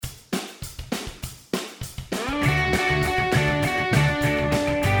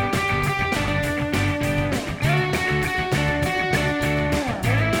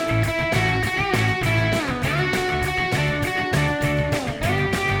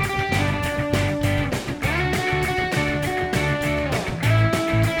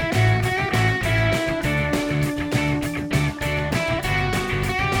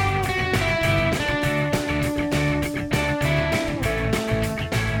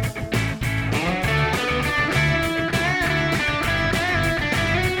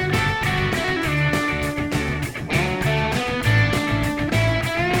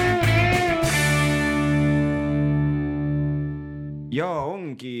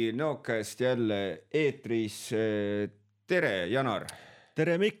ongi NõOCASt jälle eetris. Tere, Janar.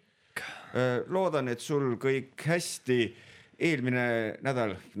 Tere, Mikk. Loodan, et sul kõik hästi. Eelmine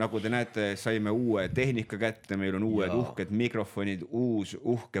nädal, nagu te näete, saime uue tehnika kätte. Meil on uued uhked mikrofonid, uus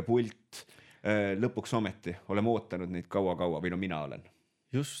uhke pult. Lõpuks ometi oleme ootanud neid kaua-kaua, või no mina olen.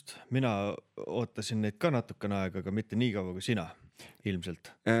 Just, mina ootasin neid ka natukene aega, aga mitte nii kaua kui sina, ilmselt.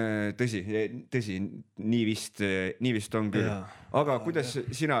 Tõsi, nii vist on küll. Aga kuidas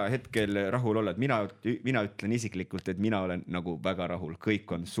sina hetkel rahul oled? Mina ütlen isiklikult, et mina olen nagu väga rahul. Kõik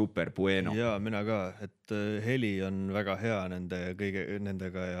on super bueno. Ja, mina ka, et heli on väga hea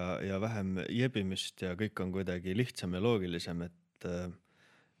nendega ja vähem jebimist ja kõik on kuidagi lihtsam ja loogilisem, et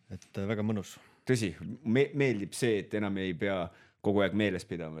väga mõnus. Tõsi, meeldib see, et enam ei pea kogu aeg meeles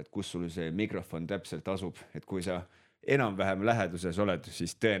pidama, et kus sul see mikrofon täpselt asub, et kui sa enam-vähem läheduses oled,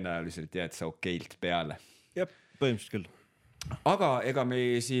 siis tõenäoliselt jääd sa okeilt peale. Jah, põhimõtteliselt küll. Aga ega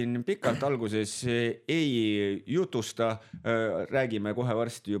me siin pikalt alguses ei jutusta, räägime kohe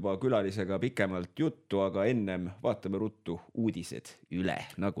varsti juba külalisega pikemalt juttu, aga ennem vaatame ruttu uudised üle,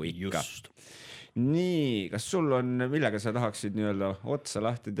 nagu ikka. Just. Nii, kas sul on, millega sa tahaksid nii-öelda otsa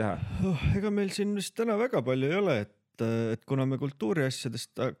lahti teha? Ega meil siin vist täna väga palju ei ole, et kuna me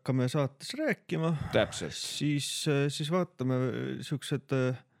kultuuriasjadest hakkame saates rääkima, täpselt. Siis vaatame siuksed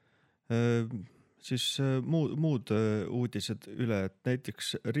muud uudised üle, et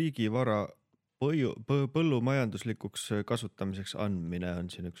näiteks riigivara põllumajanduslikuks kasutamiseks andmine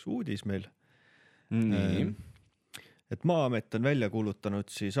on siin üks uudis meil. Nii. Et Maa-amet on välja kuulutanud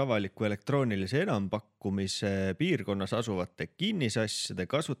siis avaliku elektroonilise enampakkumise piirkonnas asuvate kinnisasjade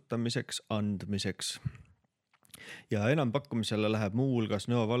kasutamiseks andmiseks. Ja enampakkumisele läheb muu hulgas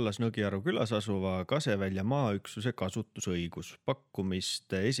Nõo vallas Külas asuva Kasevälja maaüksuse kasutusõigus.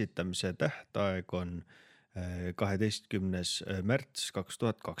 Pakkumiste esitamise tähtaeg on 12. märts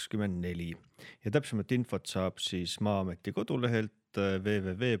 2024. Ja täpsemat infot saab siis Maa-ameti kodulehelt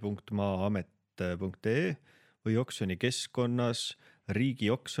www.maamet.ee või oksjoni keskkonnas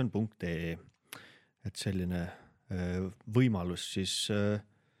riigioksjon.ee. Et selline võimalus siis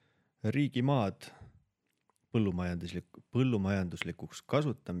riigimaad põllumajanduslikuks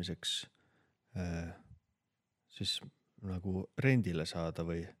kasutamiseks siis nagu rendile saada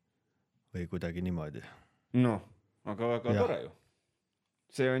või kuidagi niimoodi. No, aga väga tore ju.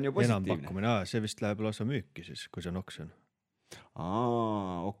 See on ju positiivne. Enampakkumine, see vist läheb lausa müüki siis, kui see on oksjon.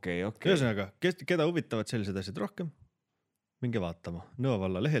 Okei. Ühesõnaga, keda huvitavad sellised asjad rohkem? Minge vaatama. Nõo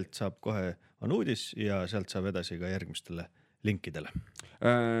valla lehelt saab kohe on uudis ja sealt saab edasi ka järgmistele linkidele.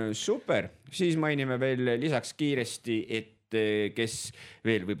 Super, siis mainime veel lisaks kiiresti, et kes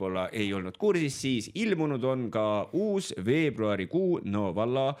veel võib-olla ei olnud kursis, siis ilmunud on ka uus veebruarikuu Nõo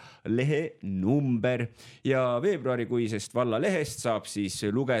valla lehe number ja veebruarikuisest valla lehest saab siis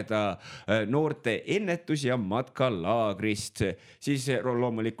lugeda noorte ennetus- ja matkalaagrist. Siis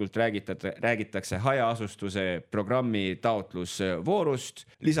loomulikult räägitakse hajaasustuse programmi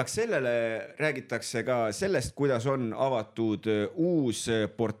taotlusvoorust. Lisaks sellele räägitakse ka sellest, kuidas on avatud uus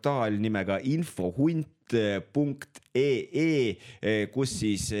portaal nimega infohunt.ee, kus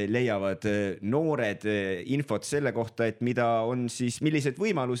siis leiavad noored infot selle kohta, et mida on siis, millised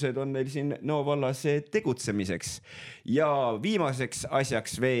võimalused on meil siin Nõo vallas tegutsemiseks. Ja viimaseks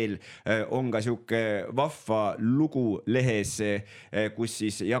asjaks veel on ka siuke vahva lugu lehes, kus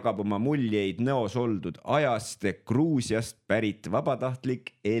siis jagab oma muljeid Nõos oldud ajast Gruusiast pärit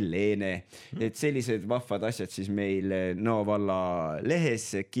vabatahtlik Helene. Et sellised vahvad asjad siis meil Nõo valla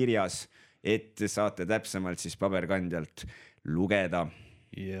lehes kirjas, et saate täpsemalt siis paberkandjalt lugeda.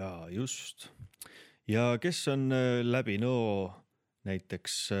 Ja just. Ja kes on läbi Nõo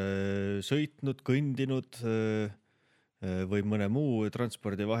näiteks sõitnud, kõndinud või mõne muu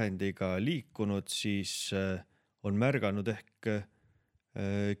transpordivahendiga liikunud, siis on märganud ehk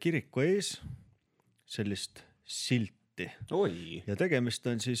kiriku ees sellist silti. Oi. Ja tegemist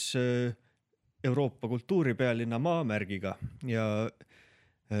on siis Euroopa kultuuripealinna maamärgiga ja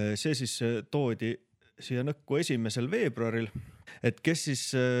see siis toodi siia nõkku 1. veebruaril, et kes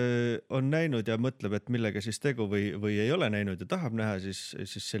siis on näinud ja mõtleb, et millega siis tegu või ei ole näinud ja tahab näha, siis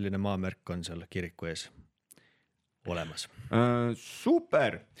selline maamärk on seal kiriku ees olemas.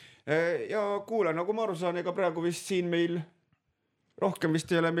 Super! Ja kuule, nagu ma aru saan, ega praegu vist siin meil rohkem vist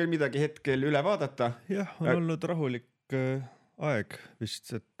ei ole meil midagi hetkel üle vaadata. Jah, on olnud rahulik aeg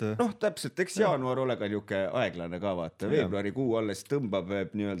vist, et... Noh, täpselt, eks jaanuar ole ka niuke aeglane ka vaata. Veebruarikuu alles tõmbab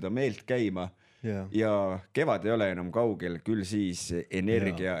nii-öelda meelt käima ja kevad ei ole enam kaugel, küll siis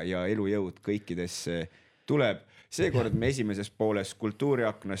energia ja elujõud kõikidesse tuleb. seekord me esimeses pooles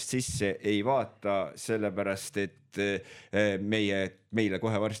kultuuriaknast sisse ei vaata, sellepärast et meile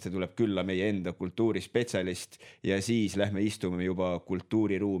kohe varsti tuleb külla meie enda kultuurispetsialist ja siis lähme istume juba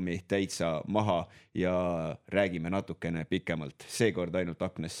kultuuriruumi täitsa maha ja räägime natukene pikemalt. Seekord ainult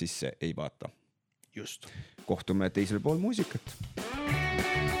aknast sisse ei vaata. Just. Kohtume teisel pool muusikat.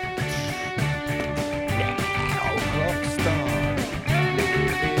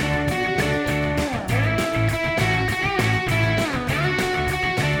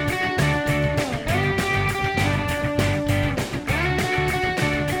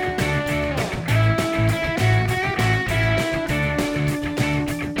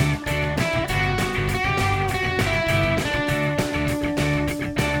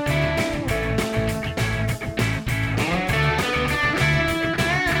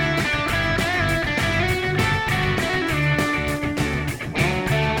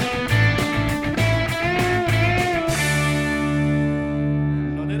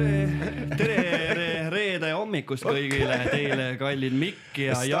 Kõigile teile kallid Mikk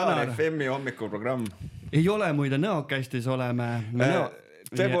ja Janar. Star FM-i hommikuprogramm. Ei ole muide NõOCAStis oleme.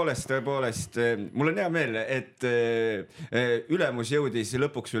 Tõepoolest, mul on hea meel, et ülemus jõudis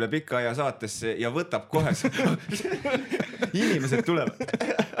lõpuks üle pika aja saatesse ja võtab kohe. Inimesed tulevad.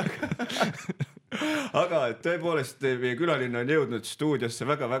 Aga tõepoolest meie külaline on jõudnud stuudiosse,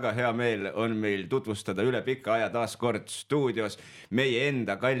 väga hea meel on meil tutvustada üle pika aja taas kord stuudios meie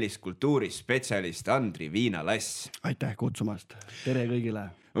enda kallis kultuurispetsialist Andri Viinalass. Aitäh kutsumast, tere kõigile.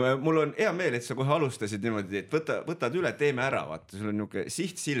 Mul on hea meel, et sa kohe alustasid niimoodi, et võtad üle, teeme ära, vaata, sul on niuke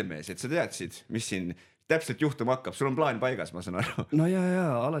siht silmees, et sa teadsid, mis siin täpselt juhtuma hakkab, sul on plaan paigas, ma saan aru. No ja,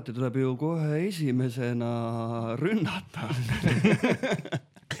 alati tuleb ju kohe esimesena rünnata.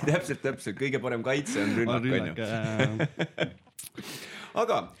 Täpselt, kõige parem kaitse on rünnak.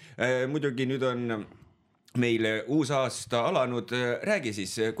 Aga muidugi nüüd on meil uus aasta alanud. Räägi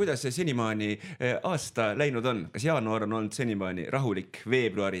siis, kuidas see senimaani aasta läinud on? Kas jaanuar on olnud senimaani rahulik,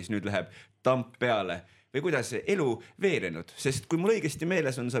 veebruaris nüüd läheb tamp peale või kuidas elu veerenud? Sest kui mul õigesti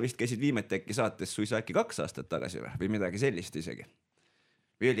meeles on, sa vist käisid viimati äkki saates suisa äkki 2 aastat tagasi või midagi sellist isegi.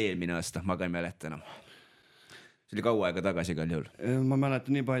 Või oli eelmine aasta, ma ka ei mäleta enam. See oli kaua aega tagasi igal juhul. Ma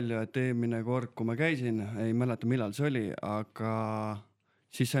mäletan nii palju, et eelmine kord, kui ma käisin, ei mäleta millal see oli, aga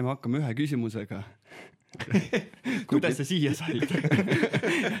siis saime hakkama ühe küsimusega. Kuidas sa siia said?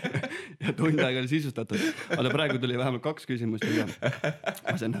 Ja tund aega oli sisustatud. Aga praegu tuli vähemalt 2 küsimust.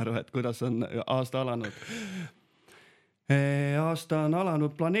 Ma sain aru, et kuidas on aasta alanud. Aasta on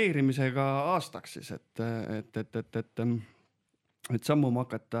alanud planeerimisega aastaks siis, et sammuma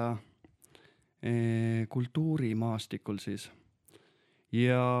hakata kultuurimaastikul siis.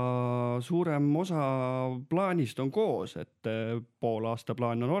 Ja suurem osa plaanist on koos, et pool aasta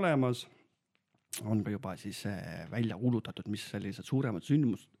plaan on olemas. On ka juba siis välja kuulutatud, mis sellised suuremad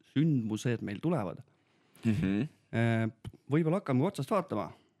sündmused meil tulevad. Võib-olla hakkame otsast vaatama.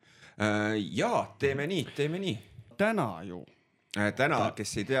 Jaa, teeme nii. Täna ju. Täna,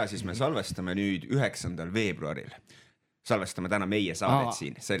 kes ei tea, siis me salvestame nüüd 9. veebruaril. Salvestame täna meie saadet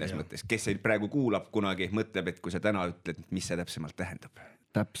siin, selles mõttes. Kes ei praegu kuulab kunagi, mõtleb, et kui sa täna ütled, mis see täpsemalt tähendab.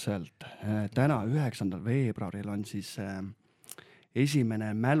 Täpselt. Täna 9. veebruaril on siis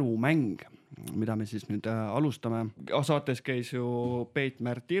esimene mälumäng, mida me siis nüüd alustame. Saates käis ju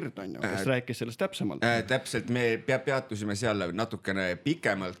Peet-Märt Ird, kes rääkis sellest täpsemalt. Täpselt, me peatusime seal natukene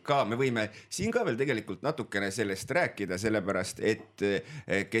pikemalt ka. Me võime siin ka veel tegelikult natukene sellest rääkida, sellepärast, et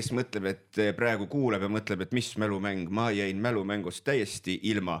kes mõtleb, et praegu kuuleb ja mõtleb, et mis mälumäng, ma jäin mälumängust täiesti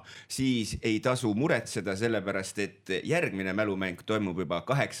ilma, siis ei tasu muretseda, sellepärast, et järgmine mälumäng toimub juba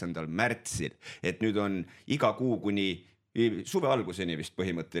 8. märtsil. Et nüüd on iga kuu kuni suve alguseni vist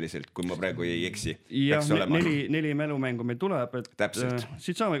põhimõtteliselt, kui ma praegu ei eksi. Ja 4 mälumängu meil tuleb. Täpselt.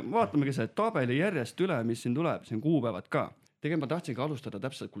 Siit vaatamegi see tabeli järjest üle, mis siin tuleb, siin kuupäevad ka. Tegelikult ma tahtsin ka alustada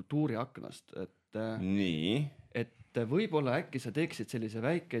täpselt kultuuriaknast. Nii. Et võib-olla äkki sa teeksid sellise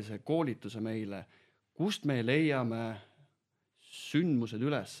väikese koolituse meile, kust me leiame sündmused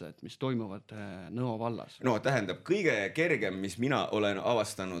üles, et mis toimuvad Nõo vallas. No tähendab, kõige kergem, mis mina olen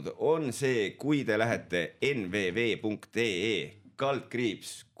avastanud, on see, kui te lähete nvv.ee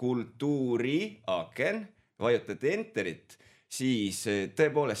 /kultuuriaken, vajutate enterit, siis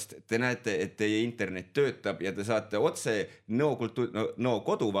tõepoolest te näete, et teie internet töötab ja te saate otse NõO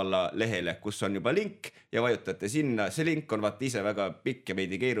koduvalla lehele, kus on juba link ja vajutate sinna. See link on vaat ise väga pikk ja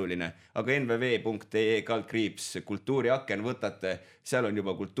veidi keeruline, aga nvv.ee /kultuuriaken võtate, seal on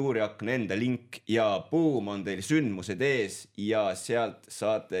juba kultuuriakna enda link ja boom on teil sündmused ees ja sealt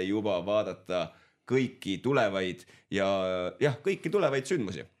saate juba vaadata kõiki tulevaid ja kõiki tulevaid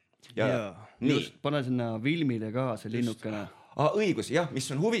sündmusi. Nii. Just pane sinna filmile ka see linnukene. Õigus, jah,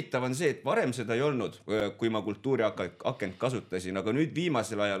 mis on huvitav on see, et varem seda ei olnud, kui ma kultuuriakent kasutasin, aga nüüd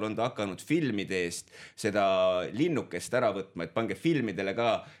viimasel ajal on ta hakanud filmide eest seda linnukest ära võtma, et pange filmidele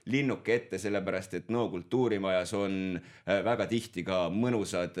ka linnuke ette, sellepärast et NO kultuurimajas on väga tihti ka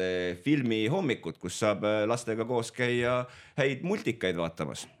mõnusad filmihommikud, kus saab lastega koos käia häid multikaid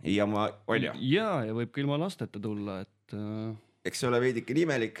vaatamas. Ja võib ka ilma lasteta tulla, et... Eks see ole veidike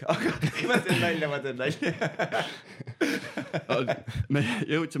nimelik, aga ma teen nalja. Me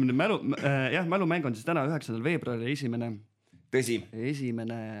jõudsime nüüd mälumäng on siis täna 9. veebruaril esimene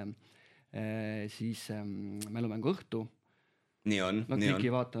siis mälumängu õhtu. Nii on.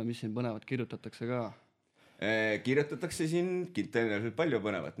 Kliki vaatame, mis siin põnevat kirjutatakse ka. Kirjutatakse siin tõenäoliselt palju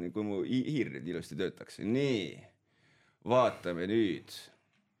põnevat, kui mu hiir ilusti töötakse. Nii, vaatame nüüd.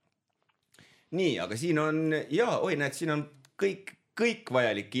 Nii, aga siin on, näed, siin on kõik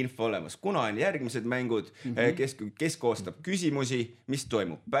vajalik info olemas, kuna on järgmised mängud, kes koostab küsimusi, mis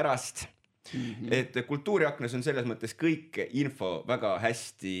toimub pärast. Et kultuuriaknas on selles mõttes kõik info väga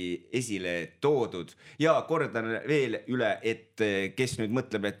hästi esile toodud ja kordan veel üle, et kes nüüd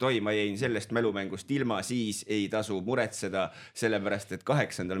mõtleb, et ma jäin sellest mälumängust ilma, siis ei tasu muretseda, sellepärast et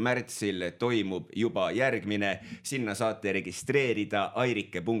 8. märtsil toimub juba järgmine. Sinna saate registreerida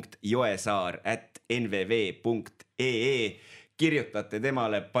airike.joesaar@nvv.ee. Kirjutate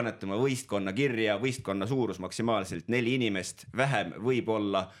temale, panete oma võistkonna kirja, võistkonna suurus maksimaalselt 4 inimest, vähem võib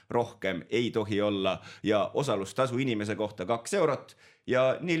olla, rohkem ei tohi olla ja osalustasu inimese kohta 2 eurot.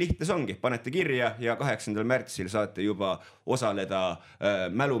 Ja nii lihtne see ongi, panete kirja ja 8. märtsil saate juba osaleda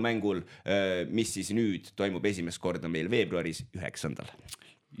mälumängul, mis siis nüüd toimub esimest korda meil veebruaris 9.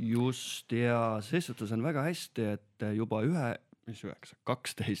 Just, ja see suhtes on väga hästi, et juba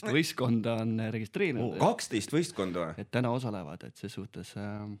 12 võistkonda on registreerinud. 12 võistkonda või? Et täna osalevad, et see suhtes...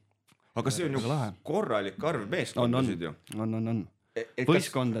 Aga see on ju korralik arv meeskondasid ju. On.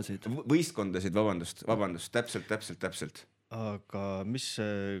 Võistkondasid, vabandust, täpselt. Aga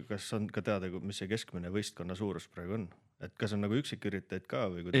kas on ka teada, mis see keskmine võistkonna suurus praegu on? Et kas on nagu üksiküritajaid ka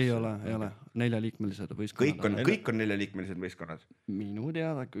või kuidas? Ei ole. 4-liikmelised võistkonnad. Kõik on 4-liikmelised võistkonnad? Minu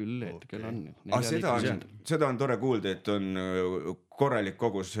teada küll, hetkel on. Seda on tore kuulda, et on korralik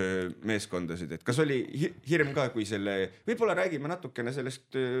kogus meeskondasid. Et kas oli hirm ka, kui võib-olla räägime natukene sellest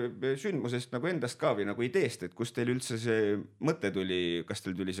sündmusest nagu endast ka või nagu ideest, et kus teil üldse see mõte tuli, kas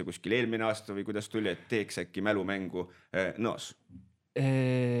teil tuli see kuskil eelmine aasta või kuidas tuli, et teeks äkki mälumängu NÅOs?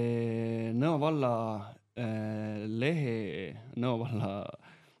 NÕO valla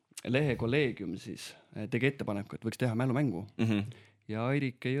lehe kolleegium siis tegi ettepaneku, et võiks teha mälumängu. Ja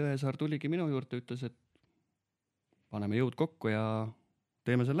Airike Jõesaar tuligi minu juurde, ütles, et paneme jõud kokku ja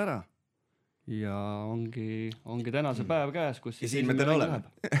teeme selle ära. Ja ongi täna see päev käes, kus... Ja siin me täna oleme.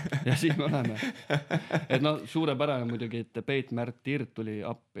 Ja siin me oleme. Et suurepärane muidugi, et Peet Märt Tirt tuli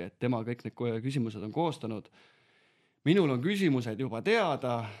appi, et tema kõik need küsimused on koostanud. Minul on küsimused juba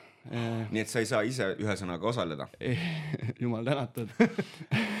teada. Nii et sa ei saa ise ühe sõnaga osaleda? Jumal tänatud.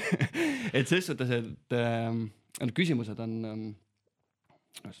 Et ses suhtes, et küsimused on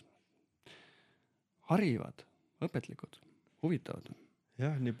harivad, õpetlikud, huvitavad.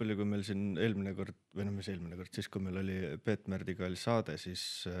 Jah, nii palju kui meil siin eelmine kord, siis kui meil oli Peet Märdiga oli saade,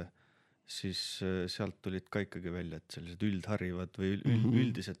 siis sealt tulid ka ikkagi välja, et sellised üldharivad või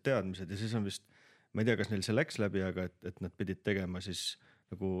üldised teadmised ja siis on vist, ma ei tea, kas neil see läks läbi, aga et nad pidid tegema siis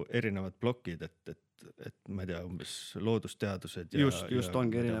nagu erinevad plokid, et ma ei tea, umbes loodusteadused ja... Just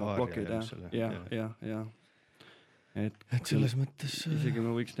ongi erinevad plokid, ja. Et selles mõttes... Isegi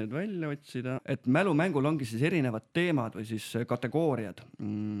me võiks need välja otsida. Et mälumängul ongi siis erinevad teemad või siis kategooriad,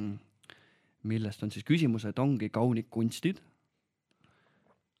 millest on siis küsimused, ongi kaunid kunstid,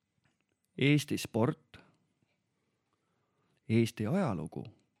 Eesti sport, Eesti ajalugu,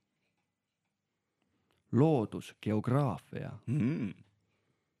 loodus, geograafia,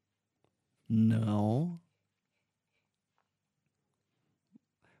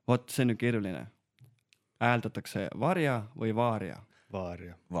 Vot, see on nüüd keeruline. Hääldatakse varja või vaaria?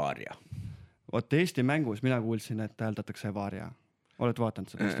 Vaaria. Vot Eesti mängus mina kuulsin, et hääldatakse vaaria. Oled vaatanud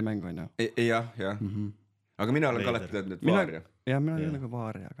seda Eesti mängu, on ju? Jah. Aga mina olen ka alati teadnud, et vaaria. Jah, mina olen nagu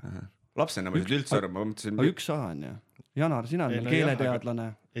vaaria. Lapsena ma üldse arvan, ma mõtlesin... Aga üks A on ju. Janar, sina on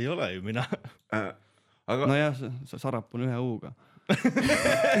keeleteadlane. Ei ole ju mina. No jah, Sarap on 1 U-ga.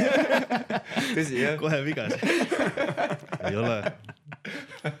 Tõsi, jah? Kohe vigas. Ei ole.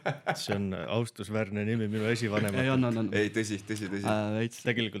 see on austusväärne nimi minu esivanematel. Ei, tõsi.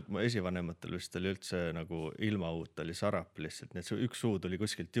 Tegelikult mu esivanematel vist oli üldse nagu ilmauut oli sarap lihtsalt, nii et see üks suu tuli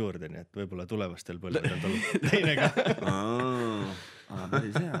kuskilt juurde, nii et võib-olla tulevastel põlvedel tuleb teine ka.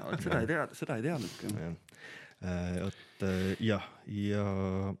 Päris hea, seda ei teadnud.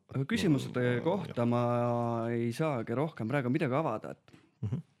 Aga küsimuste kohta ma ei saagi rohkem praegu midagi avada,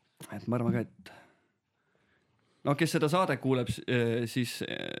 et ma arvan ka, et no kes seda saade kuuleb, siis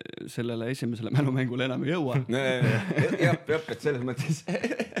sellele esimesele mälumängule enam ei jõua. Jah, et selles mõttes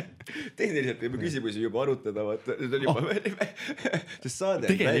tehniliselt võime küsimusi juba arutada, nüüd on juba sest saade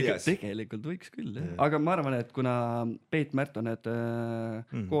on väljas. Tegelikult võiks küll, aga ma arvan, et kuna Peet Märt on need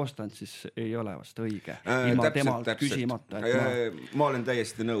koostanud, siis ei ole vast õige ilma temalt küsimata. Ma olen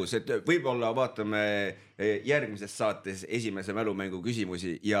täiesti nõus, et võib-olla vaatame järgmises saates esimese mälumängu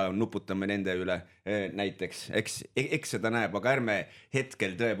küsimusi ja nuputame nende üle näiteks, eks seda näeb, aga ärme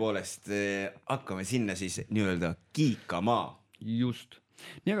hetkel tõepoolest hakkame sinna siis nii-öelda kiikama. Just.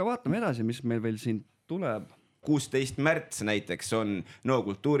 Nii, aga vaatame edasi, mis meil veel siin tuleb. 16. märts näiteks on NO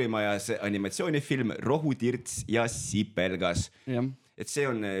Kultuurimajas animatsioonifilm Rohutirts ja Sipelgas. Et see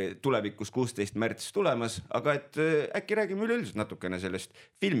on tulevikus 16. märts tulemas, aga et äkki räägime üleüldiselt natukene sellest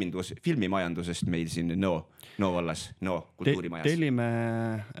filmimajandusest meil siin NO vallas, NO Kultuurimajas. Tellime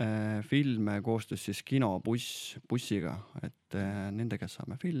filme koostöös siis kinobussiga, et nende käest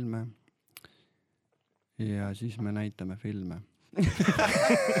saame filme ja siis me näitame filme.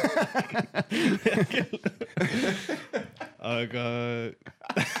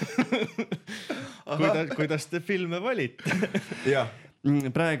 Aga kuidas te filme valite? Jah.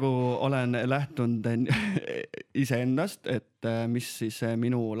 Praegu olen lähtunud iseendast, et mis siis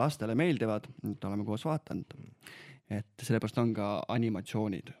minu lastele meeldivad, et oleme koos vaatanud, et sellepärast on ka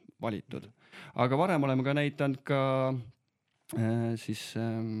animatsioonid valitud, aga varem oleme ka näitanud ka siis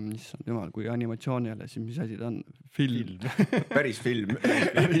jumal, kui animatsioon jälle, siis mis asi ta on? Film. Päris film.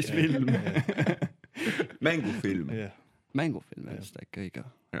 Mängufilm. Mängufilm, just äkki õige.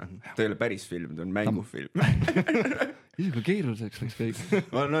 Ta ei ole päris film, ta on mängufilm. Isegi keeruliseks läks kõik.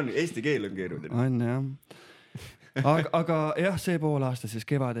 Eesti keel on keeruline. On jah. Aga jah, see pool aasta siis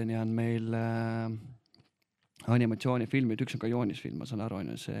kevadeni on meil animatsioonifilmid, üks on ka joonisfilm, ma saan aru,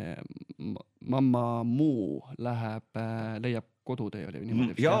 see Mamma Muu leiab kodutee oli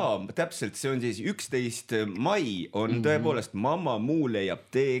niimoodi. Jaa, täpselt, see on siis 11. mai on tõepoolest Mamma Muu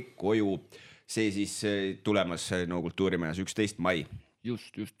leiab tee koju. See siis tulemas NO Kultuurimajas 11. mai.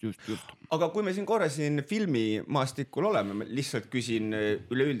 Just. Aga kui me siin korra siin filmimaastikul oleme, ma lihtsalt küsin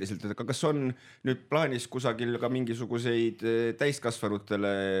üleüldiselt, et kas on nüüd plaanis kusagil ka mingisuguseid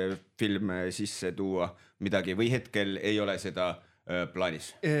täiskasvanutele filme sisse tuua midagi või hetkel ei ole seda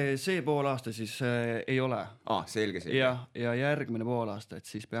plaanis? See pool aasta siis ei ole. Selge. Ja järgmine pool aasta, et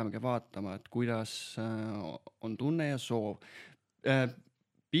siis peamegi vaatama, et kuidas on tunne ja soov.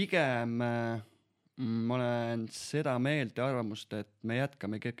 Pigem ma olen seda meelt ja arvamust, et me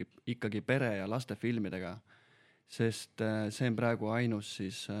jätkame ikkagi pere- ja lastefilmidega, sest see on praegu ainus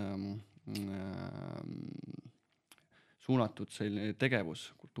siis suunatud selline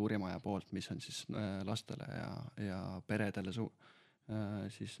tegevus Kultuurimaja poolt, mis on siis lastele ja peredele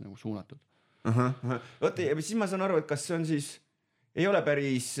siis nagu suunatud. Oota, siis ma saan aru, et kas see on siis, ei ole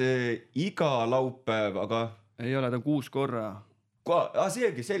päris iga laupäev, aga... Ei ole, ta on 6 korra.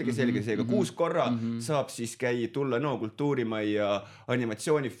 Selge. 6 korra saab siis tulla NO Kultuurimaja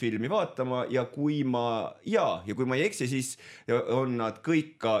animatsioonifilmi vaatama ja kui ma ei eksi, siis on nad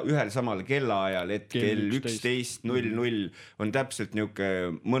kõik ka ühel samal kellaajal, et kell 11.00 on täpselt niuke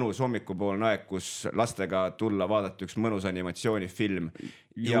mõnus hommikupoolne aeg, kus lastega tulla vaadata üks mõnus animatsioonifilm.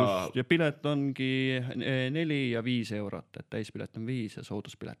 Ja pilet ongi 4 ja 5 eurot, et täispilet on 5 ja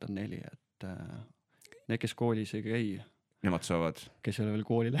sooduspilet on 4, et need, kes koolis ei käi, nemad saavad. Kes ei ole veel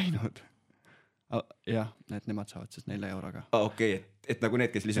kooli läinud. Jah, et nemad saavad siis 4 euroga. Okei, et nagu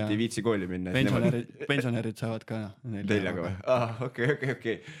need, kes lihtsalt ei viitsi kooli minna. Pensionärid saavad ka 4 euroga.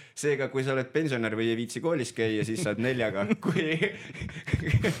 Okei. Seega, kui sa oled pensionär või ei viitsi koolis käia, siis saad 4-ga.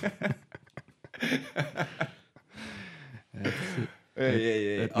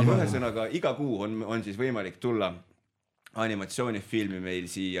 Ei. Aga ühesõnaga, iga kuu on siis võimalik tulla animatsioonifilmi meil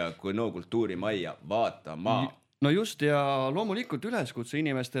siia kui NO Kultuurimajja vaatama. No just, ja loomulikult üleskutse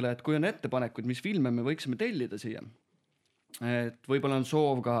inimestele, et kui on ettepanekud, mis filme me võiksime tellida siia. Et võib-olla on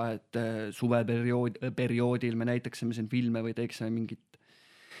soov ka, et suveperioodil me näitaksime siin filme või teeksime mingit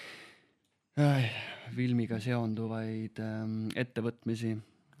filmiga seonduvaid ettevõtmisi.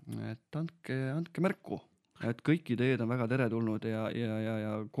 Et andke märku, et kõik ideed on väga teretulnud ja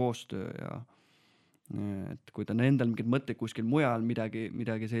koostöö et kui ta nendel mingid mõtted kuskil mujal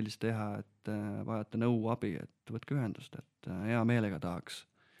midagi sellist teha, et vajate nõu abi, et võtke ühendust, et hea meelega tahaks.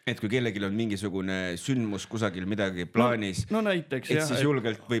 Et kui kellelgi on mingisugune sündmus kusagil midagi plaanis, no näiteks, et siis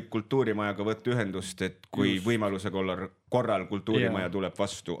julgelt võib kultuurimajaga võtta ühendust, et kui võimalusega korral kultuurimaja tuleb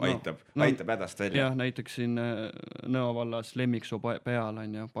vastu, aitab hädast välja. Jah, näiteks siin Nõo vallas Lemmiksoo peal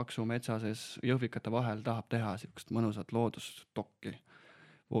on ja paksu metsa sees jõhvikate vahel tahab teha siukest mõnusat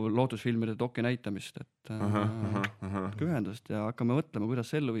loodusfilmide doki näitamist, et ühendust ja hakkame mõtlema,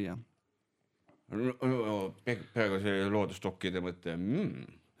 kuidas see ellu viia. Praegu see loodusdokkide mõte.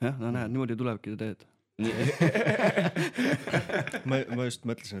 Jah, no näed, niimoodi tulebki teed. ma just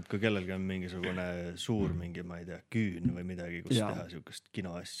mõtlesin, et kui kellelgi on mingisugune suur ma ei tea, küün või midagi, kus teha siukest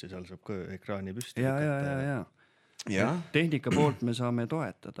kinoasja, seal saab ka ekraani püsti. Ja. Tehnika poolt me saame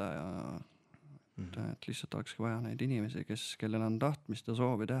toetada ja et lihtsalt olekski vaja neid inimesi, kellel on tahtmist ja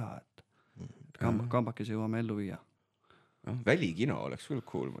soovi teha, et kambakesi jõuame ellu viia. Välikino oleks küll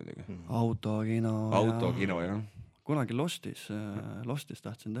cool muidugi. Autokino, jah. Kunagi Lostis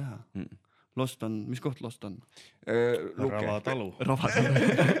tahtsin teha. Lost on, mis koht Lost on? Ravatalu.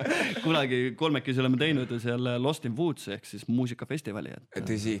 Kunagi kolmekesi oleme teinud seal Lost in Woods ehk siis muusikafestivali.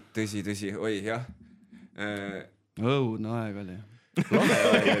 Tõsi, oi jah. Õudne aeg oli.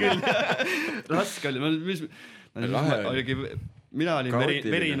 Raske oli. Mina olin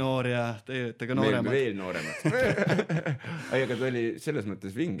verinoor ja teie ka nooremad. Veel nooremad. Aga ta oli selles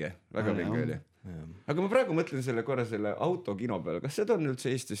mõttes vinge, väga vinge oli. Aga ma praegu mõtlen selle autokino peale. Kas seda on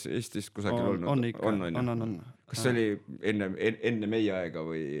üldse Eestis kusagil olnud? On ikka, on. Kas see oli enne meie aega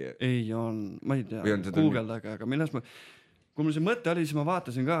või? Ei, ma ei tea, guugeldage, aga kui mul see mõte oli, siis ma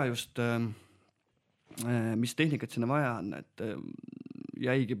vaatasin ka just, mis tehnikat sinna vaja on, et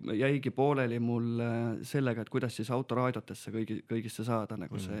jäigi pooleli mul sellega, et kuidas siis autoraadiotesse kõigisse saada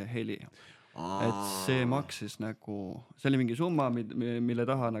nagu see heli. Et see maksis nagu, see oli mingi summa, mille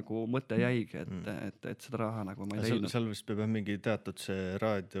taha nagu mõte jäigi, et seda raha nagu ma ei teinud. Seal vist peab mingi teatud see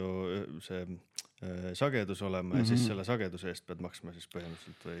raadio, see sagedus olema ja siis selle sageduse eest pead maksma siis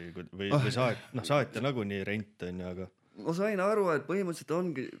põhimõtteliselt või saatja nagunii rent on ja aga... Ma sain aru, et põhimõtteliselt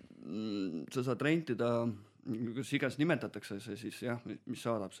ongi, sa saad rentida, kus iganes nimetatakse see siis jah, mis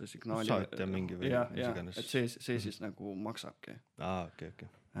saadab see signaali. Saatja mingi või mis iganes. Et see siis nagu maksabki.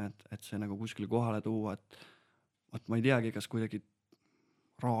 Okay. Et see nagu kuskil kohale tuua, et ma ei teagi, kas kuidagi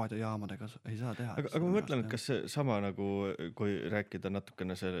raadiojaamadega ei saa teha. Aga ma mõtlen, et kas see sama nagu, kui rääkida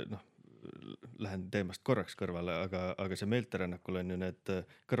natukene see, lähen teemast korraks kõrvale, aga see meelterännakul on ju need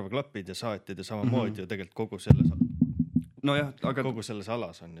kõrvaklapid ja saatid ja samamoodi ju tegelikult kogu selles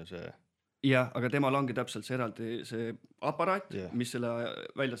alas on ju see. Jah, aga temal ongi täpselt see eraldi see aparaat, mis selle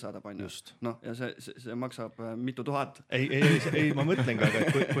välja saadab on just. Ja see maksab mitu tuhat. Ei, ma mõtlengi, aga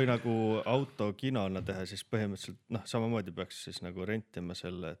kui nagu autokinona teha, siis põhimõtteliselt samamoodi peaks siis nagu rentima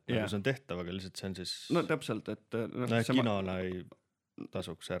selle, et nagu see on tehtav, aga lihtsalt see on siis... No täpselt, et... kinona ei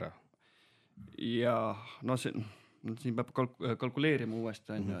tasuks ära. Ja siin peab kalkuleerima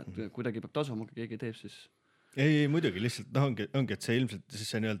uuesti, et kuidagi peab tasuma, kui keegi teeb siis... Ei, muidugi, lihtsalt ongi, et see ilmselt siis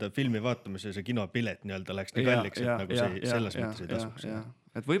see nii-öelda filmi vaatamise ja see kinopilet nii-öelda läheks nii kalliks, et nagu see selles mõttes ei tasuks.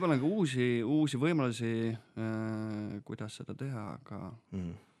 Et võib-olla nagu uusi võimalusi, kuidas seda teha, aga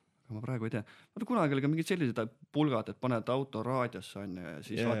ma praegu ei tea. Vaata kunagi oli ka mingid sellised pulgad, et paned auto raadiosse on ja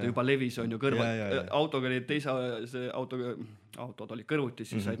siis vaata juba levis on ju kõrval. Autoga oli see autod oli kõrvuti,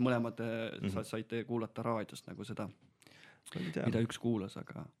 siis said mõlemad, saite kuulata raadiost nagu seda, mida üks kuulas,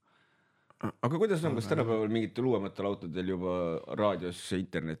 Aga kuidas on, kas tänapäeval mingitel uuematel autodel juba raadios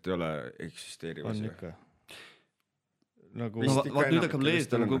internet ei ole eksisteerimas? On ikka. Nüüd hakkab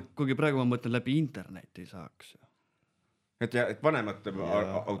leestama, kuigi praegu ma mõtlen läbi interneti saaks. Et vanemate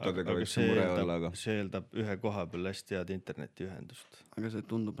autodega võiks mure olla, aga... See eeldab ühe koha peal hästi head internetiühendust. Aga see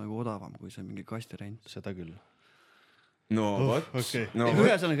tundub nagu odavam, kui see mingi kastirent. Seda küll.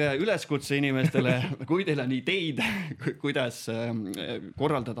 Ühesõnaga üleskutse inimestele, kui teil on ideid, kuidas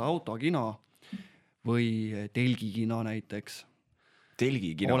korraldada autokino või telgikino näiteks.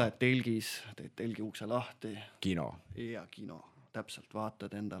 Telgikino? Oled telgis, teed telgi ukse lahti. Kino. Ja kino. Täpselt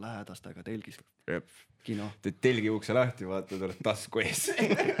vaatad enda lähedastega telgis. Kino. Teed telgi ukse lahti, vaatad, oled tasku ees.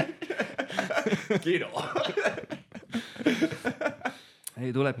 Kino. Ei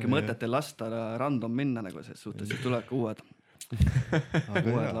tulebki mõtetel lasta random minna nagu selles suhtes, siis tulebki uued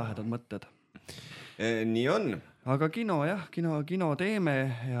lahedad mõtted. Nii on. Aga kino jah, kino teeme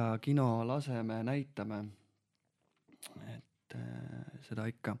ja kino laseme, näitame. Et seda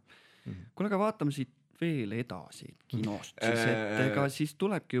ikka. Kuule, aga vaatame siit veel edasi kinost, siis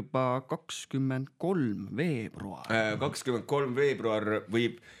tulebki juba 23 veebruar. 23 veebruar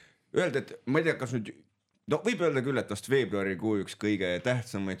võib öelda, et ma ei tea, kas nüüd, no võib öelda küll, et vast veebruarikuu üks kõige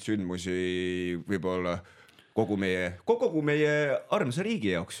tähtsamaid sündmusi võib-olla kogu meie armsa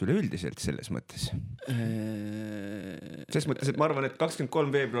riigi jaoks üleüldiselt selles mõttes. Selles mõttes, et ma arvan, et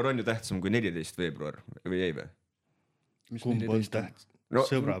 23 veebruar on ju tähtsam kui 14 veebruar või ei või? Kumb on tähtsam? No,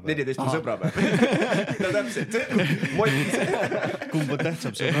 sõbrapäev. 14 on sõbrapäev. No täpselt. Kumb on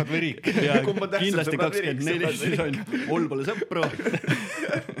tähtsam, sõbrad või riik? Ja kindlasti 24, siis on mul pole sõpru.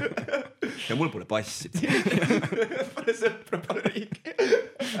 Ja mul pole passid. Pole sõpru, pole riiki.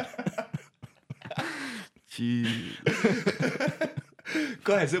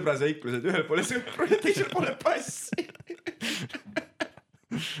 Kahe sõbra seiklused, ühel pole sõpru ja teisel pole passi.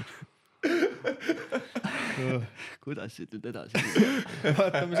 Kuidas siit nüüd edasi?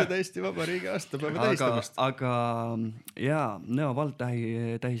 Vaatame seda Eesti Vabariigi aastapäeva tähistamast. Aga jaa, Nõo vald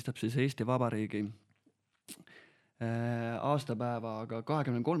tähistab siis Eesti Vabariigi aastapäevaga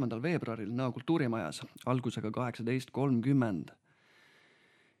 23. veebruaril Nõo kultuurimajas algusega 18.30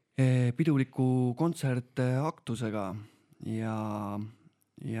 piduliku kontsertaktusega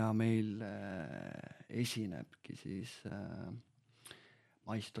ja meil esinebki siis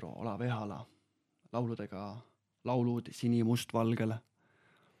maestro Olav Ehala lauludega laulud sinimustvalgele.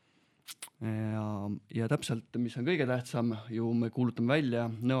 Ja täpselt, mis on kõige tähtsam, ju me kuulutame välja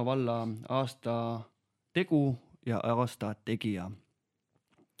Nõo valla aasta tegu ja aasta tegija.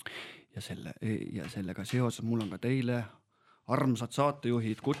 Ja sellega seoses mul on ka teile armsad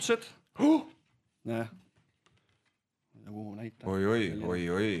saatejuhid kutsed. Nagu näitab.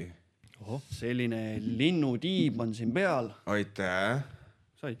 Oi. Selline linnutiib on siin peal. Aitäh.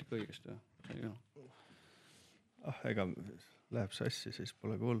 Said ikka õigesti või? Ega läheb sassi, siis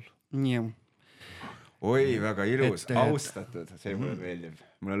pole kuul. Nii. Oi, väga ilus. Austatud. See mulle meeldib.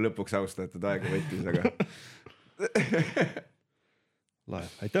 Mul on lõpuks austatud aega võttis, aga... Lahe,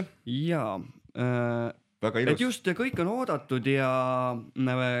 aitäh. Jaa. Väga ilus. Et just kõik on oodatud ja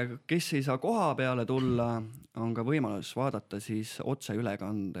kes ei saa koha peale tulla, on ka võimalus vaadata siis otse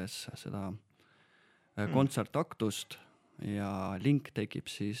ülekandes seda kontsertaktust ja link tekib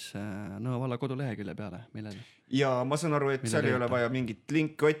siis Nõo valla kodulehekülje peale. Ja ma saan aru, et seal ei ole vaja mingit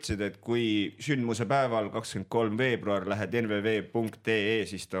linki otsida, et kui sündmuse päeval 23 veebruar lähed nvv.ee,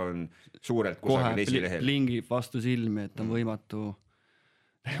 siis ta on suurelt kusagil esilehel. Kohe lingib vastu silmi, et on võimatu,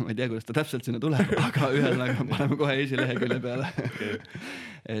 ma ei tea, kuidas ta täpselt sinna tuleb, aga ühesõnaga paneme kohe esilehekülje peale,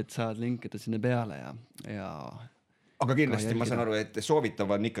 et saad linkida sinna peale ja aga kindlasti ma saan aru, et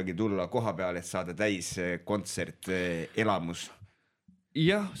soovitav on ikkagi tulla koha peale, et saada täis kontsert elamus.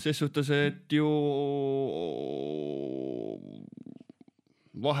 Jah, ses suhtes, et ju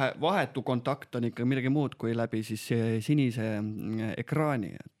vahetu kontakt on ikka midagi muud kui läbi siis sinise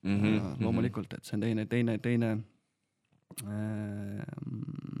ekraani. Loomulikult, et see on teine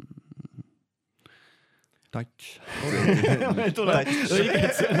touch.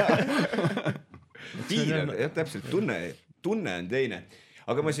 Õiged sõna. Täpselt, tunne on teine.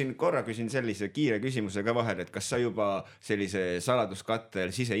 Aga ma siin korra küsin sellise kiire küsimuse ka vahel, et kas sa juba sellise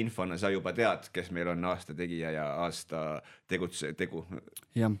saladuskattel siseinfona sa juba tead, kes meil on aasta tegija ja aasta tegu?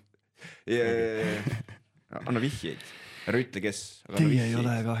 Jah. Anna vihjeid. Ära ütle, kes. Teie ei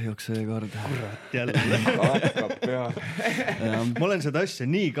ole kahjuks see kord. Kurat, jälle. Ma olen seda asja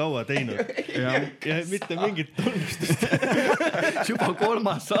nii kaua teinud ja mitte mingit tunnustust. Juba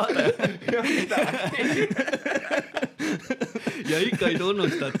 3. saade. Ja ikka ei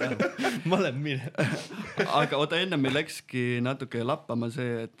tunnustata. Ma olen mine. Aga oota, enne meil läkski natuke lappama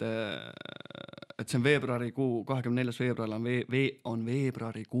see, et see on veebruarikuu, 24. veebruar on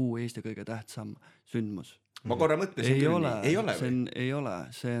veebruarikuu Eesti kõige tähtsam sündmus. Ma korra mõtlesin ei küll ole, nii. Ei ole.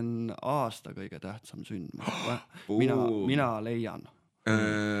 See on aasta kõige tähtsam sündmus. Mina leian.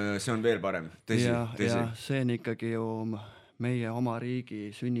 See on veel parem. Tõsi. Ja see on ikkagi ju meie oma riigi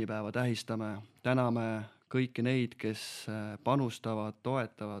sünnipäeva tähistame. Täname kõiki neid, kes panustavad,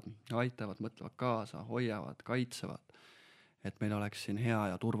 toetavad, aitavad, mõtlevad kaasa, hoiavad, kaitsevad, et meil oleks siin hea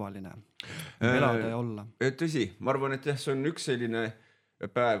ja turvaline elada ja olla. Tõsi, ma arvan, et jah, see on üks selline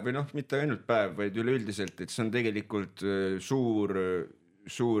päev või mitte ainult päev, vaid üleüldiselt, et see on tegelikult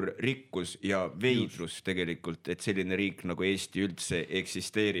suur rikkus ja veidrus tegelikult, et selline riik nagu Eesti üldse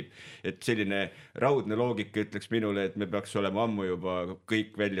eksisteerib. Et selline raudne loogika ütleks minule, et me peaks olema ammu juba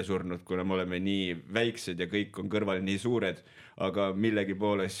kõik välja surnud, kuna me oleme nii väiksed ja kõik on kõrval nii suured, aga millegi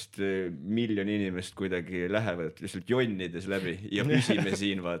poolest miljon inimest kuidagi lähevad lihtsalt jonnides läbi ja püsime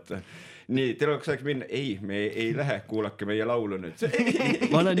siin, vaata. Nii, teil oleks aeg minna. Ei, me ei lähe, kuulake meie laulu nüüd.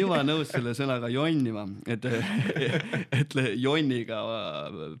 Ma olen juba nõus selle sõnaga jonnima, et jonniga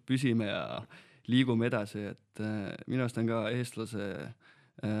püsime ja liigume edasi, et minu arust on ka eestlase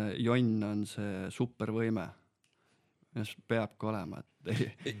jonn on see supervõime. Ja peabki olema,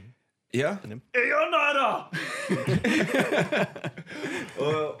 et jah, ei anna ära!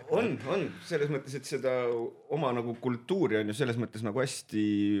 on selles mõttes, et seda oma nagu kultuuri on ju selles mõttes nagu hästi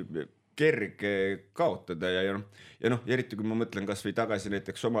kerge kaotada ja eriti kui ma mõtlen kas või tagasi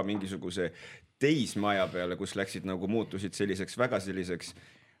näiteks oma mingisuguse teismaja peale, kus läksid nagu muutusid selliseks väga selliseks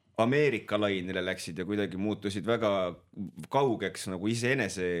Ameerika lainele läksid ja kuidagi muutusid väga kaugeks nagu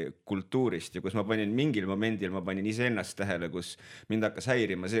iseenese kultuurist ja kus ma panin mingil momendil, ma panin iseennast tähele, kus mind hakkas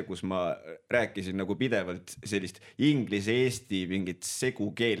häirima see, kus ma rääkisin nagu pidevalt sellist inglise, eesti mingit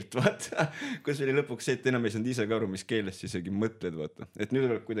segukeelt, vaata, kus oli lõpuks see, et enam ei saanud ise ka aru, mis keeles isegi mõtled, vaata. Et nüüd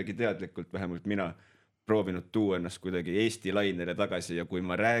olen kuidagi teadlikult, vähemalt mina proovinud tuua ennast kuidagi eesti lainele tagasi ja kui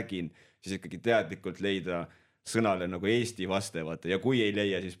ma räägin, siis ikkagi teadlikult leida sõnale nagu eesti vaste, vaata, ja kui ei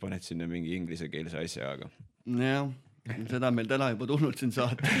leia, siis paned sinna mingi inglise keelse asja, aga. Jah, seda meil täna juba tulnud siin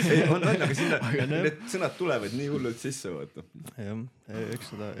saate. On, aga sinna need sõnad tulevad nii hullult sisse, vaata. Jah,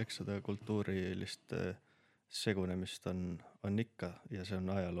 eks seda kultuurilist segunemist on ikka ja see on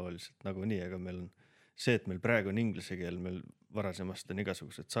ajalooliselt nagu nii, aga meil on see, et meil praegu on inglise keel, meil varasemast on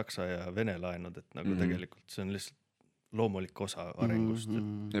igasugused saksa ja vene laenud, et nagu tegelikult see on lihtsalt loomulik osa arengust.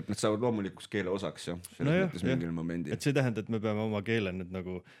 Et nad saavad loomulikus keele osaks ja selles mõttes mingil momendil. Et see tähendab, et me peame oma keele nüüd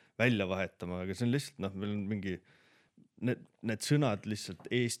nagu välja vahetama, aga see on lihtsalt, meil on mingi, need sõnad lihtsalt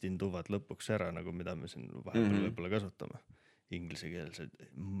eestinduvad lõpuks ära, nagu mida me siin vahepeal võib-olla kasutame. Inglise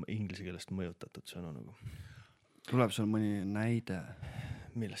keelest mõjutatud sõnu nagu. Tuleb sul mõni näide?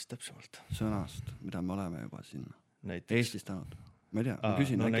 Millest täpsemalt? Sõnast, mida me oleme juba siin eestistanud. Ma ei tea, ma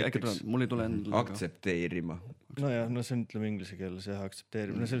küsin, äkki tuleb, mul ei tule endal. Aktsepteerima. Nojah, see on ütleme inglise keeles jah,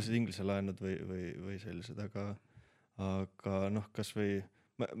 aktsepteerima. Sellised inglise laenud või sellised, aga kas või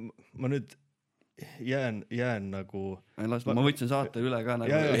ma nüüd jään nagu... Ma võtsin saate üle ka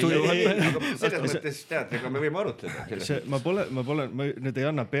nagu... Aga selles mõttes tead, ega me võime arutleda. Ma nüüd ei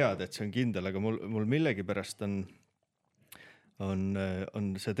anna pead, et see on kindel, aga mul millegi pärast on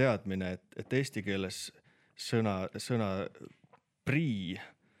see teadmine, et eesti keeles sõna prii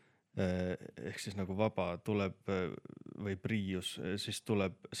ehk siis nagu vaba tuleb või priius, siis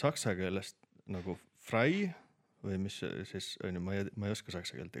tuleb saksa keelest nagu frei või mis siis on ju, ma ei oska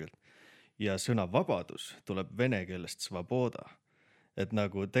saksa keelt tegelikult. Ja sõna vabadus tuleb vene keelest svoboda. Et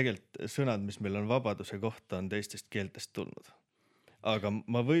nagu tegelikult sõnad, mis meil on vabaduse kohta, on teistest keeltest tulnud. Aga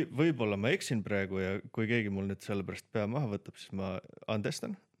ma võib-olla ma eksin praegu ja kui keegi mul nüüd sellepärast pea maha võtab, siis ma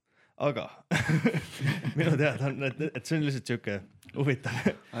andestan. Aga minu teada on, et see on lihtsalt siuke huvitav.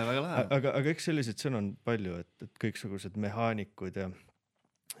 Aga eks sellised sõnu on palju, et kõiksugused mehaanikud ja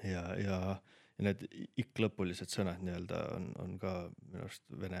need ikklõpulised sõnad nii-öelda on ka minu arust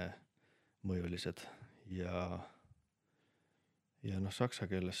vene mõjulised ja saksa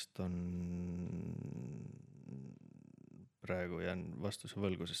keelest on praegu jään vastuse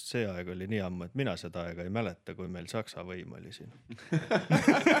võlgu, sest see aeg oli nii ammu, et mina seda aega ei mäleta, kui meil saksa võim oli siin.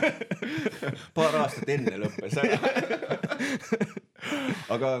 Paar aastat enne lõppes.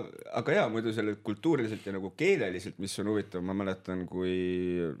 Aga jaa, muidu selle kultuuriliselt ja nagu keeleliselt, mis on huvitav, ma mäletan, kui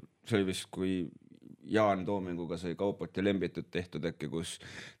see oli vist, kui Jaan Toominguga sai Kaupot ja Lembitud tehtud äkki, kus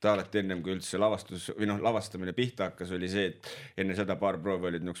ta alati ennem kui üldse lavastamine pihta hakkas, oli see, et enne seda paar proovi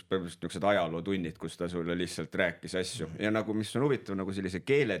olid niisugused ajalootunnid, kus ta sulle lihtsalt rääkis asju. Ja nagu, mis on huvitav nagu sellise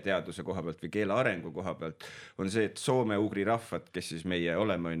keeleteaduse koha pealt või keele arengu koha pealt, on see, et soome-ugri rahvad, kes siis meie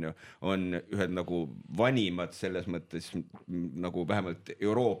oleme, on ühed nagu vanimad selles mõttes nagu vähemalt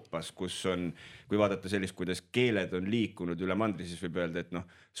Euroopas, kus on, kui vaadata sellist, kuidas keeled on liikunud üle mandri, siis võib öelda, et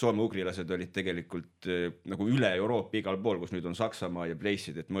soome-ugrilased olid tegelikult nagu üle Euroopa igal pool, kus nüüd on Saksamaa ja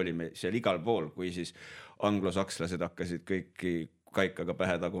Pleisid, et me olime seal igal pool, kui siis anglosakslased hakkasid kõiki kaikaga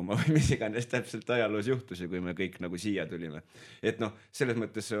pähe taguma või mis iganes täpselt ajaloos juhtus ja kui me kõik nagu siia tulime. Et selles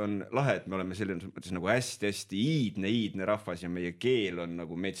mõttes see on lahe, et me oleme selles mõttes nagu hästi-hästi iidne rahvas ja meie keel on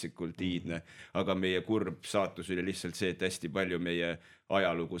nagu metsikult iidne, aga meie kurb saatus oli lihtsalt see, et hästi palju meie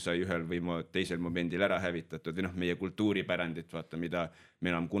ajalugu sai ühel või teisel momendil ära hävitatud või meie kultuuripärandit, vaata, mida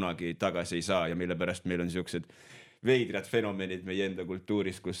me enam kunagi tagasi ei saa ja mille pärast meil on siuksed veidrad fenomenid meie enda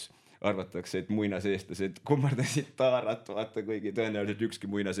kultuuris, kus arvatakse, et muinaseestlased kummardasid taarat, vaata, kuigi tõenäoliselt ükski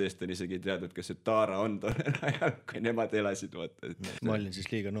muinaseestlane isegi ei teadnud, kas see taara on tollel ajal, kui nemad elasid, vaata. Ma olin siis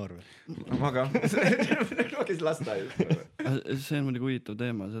liiga noor veel. Ma ka. Kes lasteaias. See on muidugi huvitav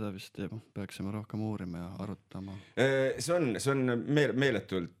teema, seda vist peaksime rohkem uurima ja arutama. See on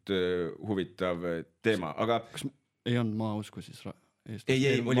meeletult huvitav teema, aga... Kas ei olnud maausku siis...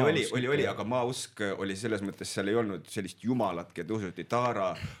 Ei, oli, aga maausk oli selles mõttes, seal ei olnud sellist jumalat, keda usuti.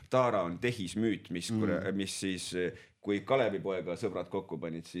 Taara on tehismüüt, mis siis kui Kalevipoega sõbrad kokku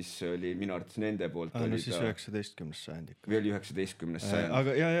panid, siis oli minu arvates nende poolt no oli siis ta 19. sajand ikka. või oli 19. sajand.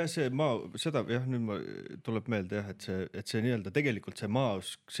 Aga ja see seda jah, nüüd tuleb meelde jah, et see nii-öelda tegelikult see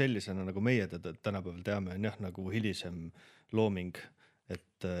maausk sellisena, nagu meie teda tänapäeval teame, on jah nagu hilisem looming,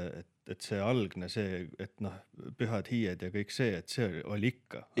 et see algne see, et pühad hiied ja kõik see, et see oli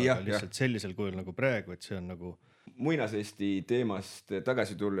ikka, aga lihtsalt sellisel kujul nagu praegu, et see on nagu muinasesti teemast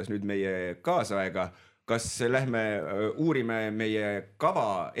tagasi tulles nüüd meie kaasaega, kas lähme uurime meie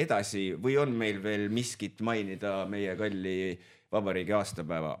kava edasi või on meil veel miskit mainida meie kalli vabariigi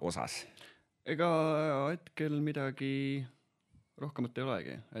aastapäeva osas? Ega hetkel midagi rohkemat ei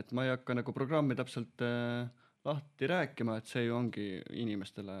olegi, et ma ei hakka nagu programmi täpselt lahti rääkima, et see ju ongi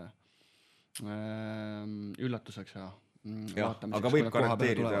inimestele üllatuseks ja aga võib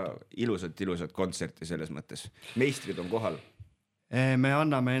garanteerida ilusat kontserti selles mõttes. Meistrid on kohal. Me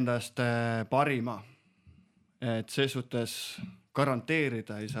anname endast parima, et ses suhtes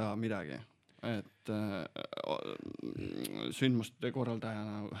garanteerida ei saa midagi, et sündmuste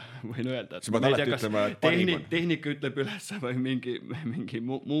korraldajana võin öelda, et ma ei tea, kas tehnika ütleb üles või mingi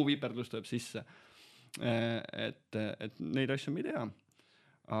muu viperdus tuleb sisse, et neid asju me ei tea.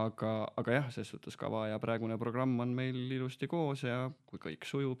 Aga jah, ses suhtes kava ja praegune programm on meil ilusti koos ja kui kõik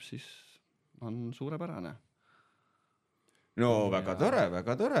sujub, siis on suurepärane. No väga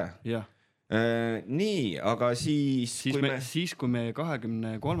tore. Jah. Nii, aga siis kui me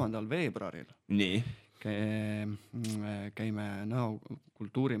 23. veebruaril nii. Käime Nõo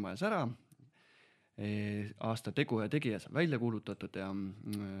kultuurimajas ära, aasta tegu ja tegija saab välja kuulutatud ja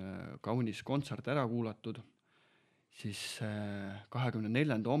kaunis kontsert ära kuulatud, siis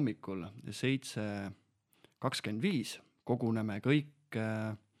 24. hommikul 7:25 koguneme kõik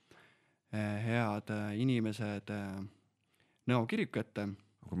head inimesed Nõo kiriku ette.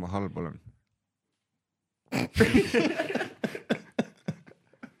 Kui ma halb olen.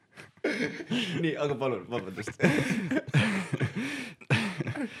 Nii, aga palun, vabandust.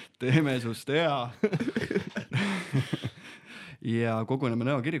 Teeme sust hea. Ja koguneme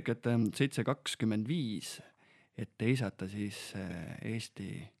Nõo kiriku ette 7:25, et teisata siis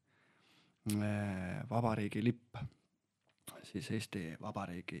Eesti Vabariigi lipp, siis Eesti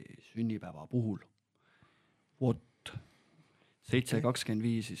Vabariigi sünnipäeva puhul. Vot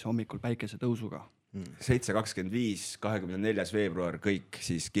 7:25 siis hommikul päikese tõusuga. 7:25, 24. veebruar, kõik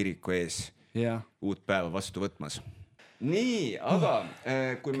siis kiriku ees uut päeva vastu võtmas. Nii, aga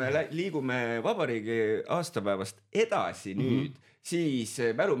kui me liigume vabariigi aastapäevast edasi nüüd, siis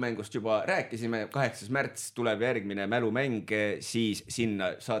mälumängust juba rääkisime, 8. märts tuleb järgmine mälumäng, siis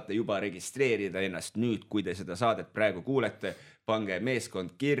sinna saate juba registreerida ennast nüüd, kui te seda saadet praegu kuulete, pange meeskond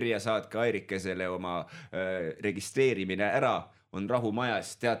kirja, saatke Airikesele oma registreerimine ära, on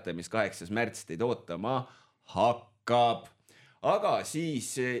rahumajas, teate, mis 8. märts teid ootama hakkab. Aga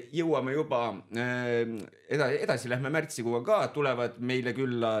siis jõuame juba edasi, lähme märtsikuuga ka, tulevad meile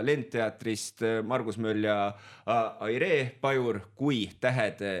külla Lendteatrist Margus Möll ja Aire Pajur, kui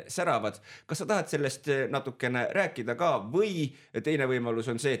tähed säravad. Kas sa tahad sellest natukene rääkida ka või teine võimalus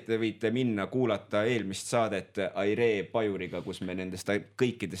on see, et te võite minna kuulata eelmist saadet Aire Pajuriga, kus me nendest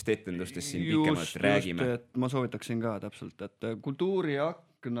kõikidest etendustest siin pikemalt räägime. Just, et ma soovitaksin ka täpselt, et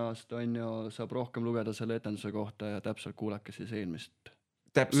kultuuriaknast on ju, saab rohkem lugeda selle etenduse kohta ja täpselt kuulake siis eelmist.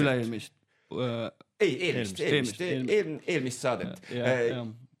 Üle-eelmist. Eelmist saadet.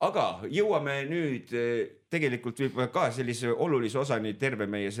 Aga jõuame nüüd tegelikult võib ka sellise olulise osani terve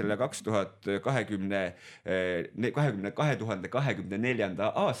meie selle 2024.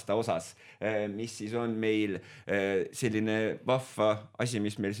 aasta osas, mis siis on meil selline vahva asi,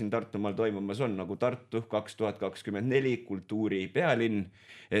 mis meil siin Tartumaal toimumas on, nagu Tartu 2024 kultuuripealinn,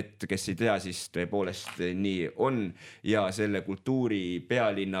 et kes ei tea, siis tõepoolest nii on ja selle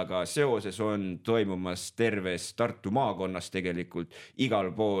kultuuripealinnaga seoses on toimumas terves Tartu maakonnas tegelikult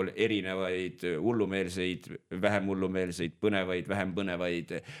igal pool erinevaid hullumeelseid, vähem hullumeelseid, põnevaid, vähem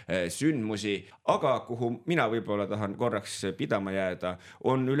põnevaid sündmusi, aga kuhu mina võib-olla tahan korraks pidama jääda,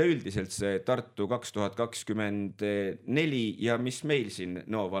 on üleüldiselt see Tartu 2024 ja mis meil siin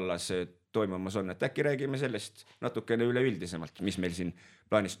Nõo vallas toimumas on, et äkki räägime sellest natukene üleüldisemalt, mis meil siin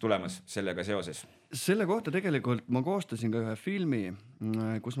plaanis tulemas sellega seoses. Selle kohta tegelikult ma koostasin ka ühe filmi,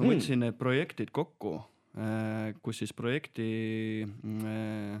 kus ma võtsin need projektid kokku, kus siis projekti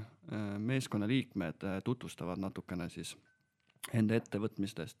meeskonna liikmed tutvustavad natukene siis enda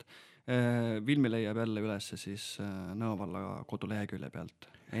ettevõtmistest. Filmi leiab jälle üles siis Nõo valla kodulehekülje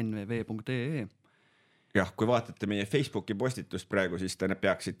pealt nvv.ee. Jah, kui vaatate meie Facebooki postitust praegu, siis te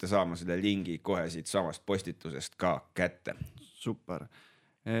peaksite saama selle lingi kohe siit samast postitusest ka kätte. Super.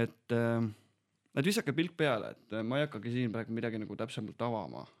 Et et visake pilk peale, et ma ei hakkagi siin praegu midagi nagu täpsemalt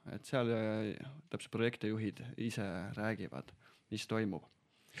avama, et seal täpselt projektijuhid ise räägivad, mis toimub.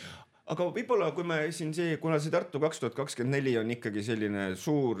 Aga võib-olla kui me siin kuna see Tartu 2024 on ikkagi selline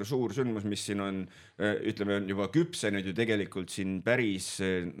suur sündmus, mis siin on, ütleme, on juba küpsenud ju tegelikult siin päris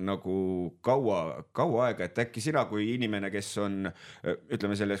nagu kaua aega, et äkki sina kui inimene, kes on,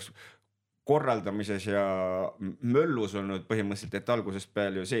 ütleme, selles korraldamises ja möllus olnud põhimõtteliselt, et algusest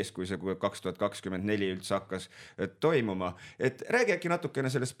peale ju sees, kui see 2024 üldse hakkas toimuma. Et räägi äkki natukene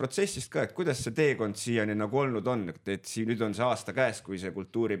sellest protsessist ka, et kuidas see teekond siiani nagu olnud on, et siin nüüd on see aasta käes, kui see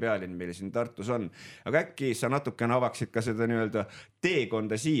kultuuripealinn meil siin Tartus on. Aga äkki sa natukene avaksid ka seda nii-öelda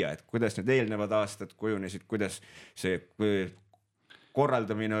teekonda siia, et kuidas need eelnevad aastad kujunesid, kuidas see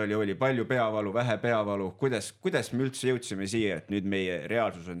korraldamine oli palju peavalu, vähe peavalu, kuidas me üldse jõudsime siia, et nüüd meie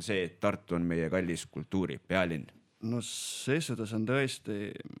reaalsus on see, et Tartu on meie kallis kultuuripealinn? No ses suhtes on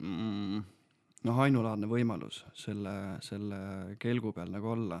tõesti ainulaadne võimalus selle kelgu peal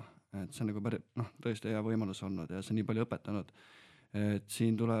nagu olla, et see on nagu tõesti hea võimalus olnud ja see on nii palju õpetanud, et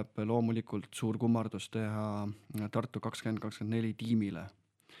siin tuleb loomulikult suur kummardus teha Tartu 2024 tiimile,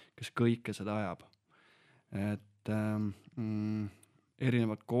 kes kõike seda ajab, et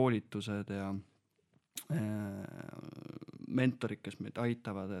erinevad koolitused ja mentorid, kes meid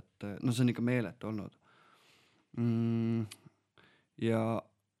aitavad, et see on ikka meeletu olnud. Ja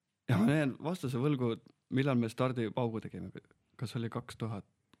ma näen vastuse võlgu, millal me stardipaugu tegime, kas oli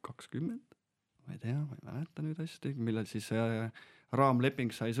 2020? Ma ei tea, ma ei mäleta nüüd hästi, millal siis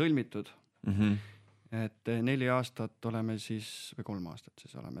raamleping sai sõlmitud. Et 4 aastat oleme siis, või 3 aastat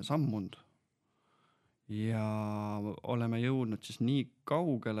siis oleme sammunud. Ja oleme jõudnud siis nii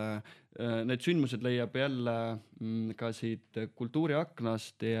kaugele, need sündmused leiab jälle ka siit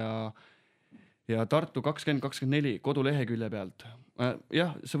kultuuriaknast ja Tartu 2024 kodulehekülje pealt.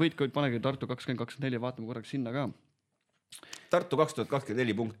 Jah, sa võid panegi Tartu 2024, vaatame korraks sinna ka. Tartu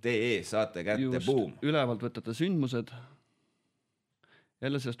 2024.ee saate kätte, boom. Ülevalt võtate sündmused.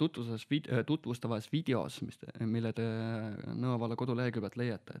 Jälle selles tutvustavas videos, mille te Nõo valla kodulehekülje pealt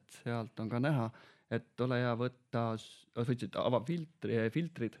leiate, et sealt on ka näha, et ole hea võtta, võtsid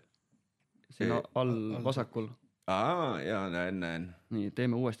filtrid siin all vasakul. Jaa, näen. Nii,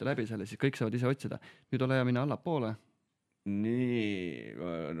 teeme uuesti läbi selle, siis kõik saavad ise otsida. Nüüd ole hea minna allapoole. Nii,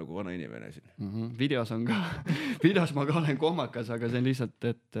 nagu vana inimene siin. Videos on ka, videos ma ka olen kohmakas, aga see on lihtsalt,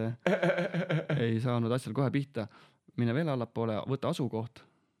 et ei saanud asjal kohe pihta. Mine veel allapoole, võta asukoht.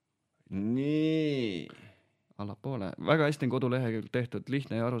 Nii. Allapoole. Väga hästi on kodulehekülg tehtud,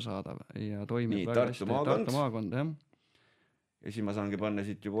 lihtne ja arusaadav ja toimib nii, väga hästi. Tartu maakond, jah. Ja siis ma saangi panna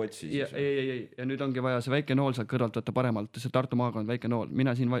siit juba otsi. Ei. Ja nüüd ongi vaja see väike nool sealt kõrvalt võtta paremalt, see Tartu maakond, väike nool.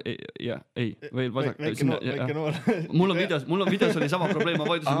 Mina siin, veel vasak. Väike nool. Mul on videos oli sama probleem, ma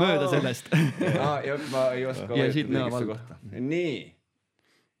vaidlusin mööda sellest. Ja ma ei oska ja siit Nõo kohta. Nii.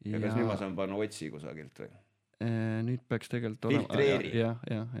 Ja kas nüüd ma saan panna otsi kusagilt või? Nüüd peaks tegelikult filtreeri. Ja.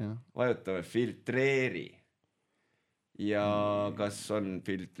 Vajutame filtreeri. Ja kas on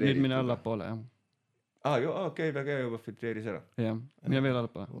filtreeritud? Nüüd mine allapoole, jah. Okei, väga juba filtreeris ära. Jah, mine veel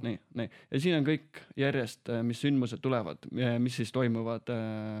allapoole. Nii. Ja siin on kõik järjest, mis sündmused tulevad, mis siis toimuvad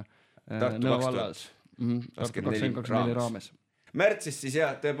Nõo vallas. Tartu 2024 raames. Märtsis siis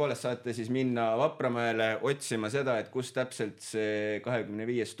tõepoolest saate siis minna Vapramäele otsima seda, et kus täpselt see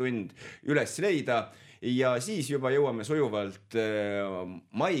 25 tund üles leida ja siis juba jõuame sujuvalt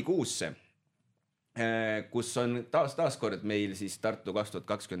maikuusse, kus on taaskord meil siis Tartu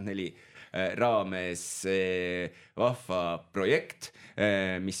 2024 raames vahva projekt,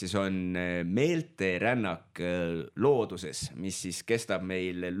 mis siis on meelterännak looduses, mis siis kestab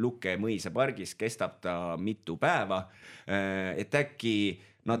meil Luke mõisa pargis, kestab ta mitu päeva, et äkki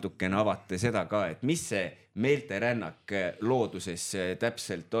natukene avate seda ka, et mis see meelterännak looduses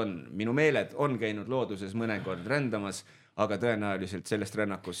täpselt on. Minu meeled on käinud looduses mõnekord rändamas, aga tõenäoliselt sellest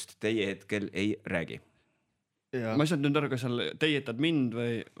rännakust teie hetkel ei räägi. Ma ei saanud nüüd aru, kas seal teietad mind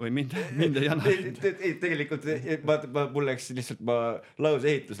või mind ei anna. Ei, tegelikult mul läks lihtsalt lause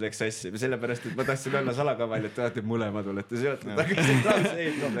ehitus läks sassi, sellepärast, et ma tahtsin olla salakaval, et tahate mõlemad olete seotud.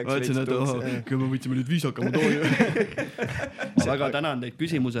 Vaatsin, et küll me võtsime nüüd viisakama tooju. Ma väga tänan teid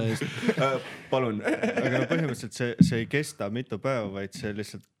küsimuse eest. Palun. Aga põhimõtteliselt see ei kesta mitu päeva, vaid see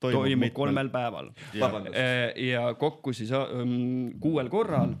lihtsalt toimub 3 päeval. Ja kokku siis 6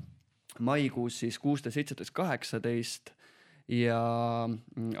 korral. Maikuus siis 16, 17, 18 ja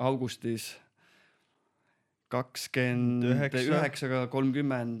augustis 29,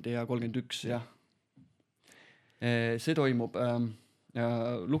 30 ja 31, jah. See toimub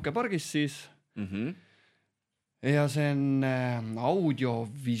Luke pargis siis ja see on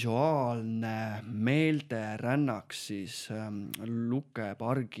audiovisuaalne meelderännak siis Luke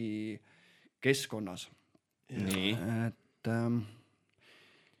pargi keskkonnas. Nii. Et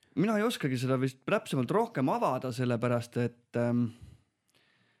mina ei oskagi seda vist täpsemalt rohkem avada, sellepärast et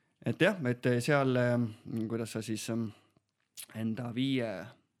jah, et seal, kuidas sa siis enda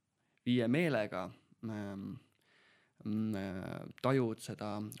viie meelega tajud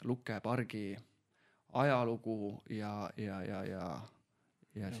seda Luke pargi ajalugu ja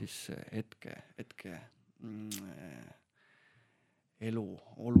siis hetke elu,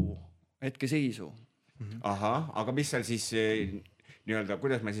 olu, hetkeseisu. Ahah, aga mis seal siis nii-öelda,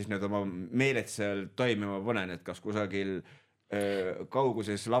 kuidas ma siis need oma meeled seal toimima panen, et kas kusagil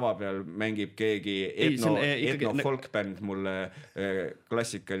kauguses lava peal mängib keegi etno-folkbänd mulle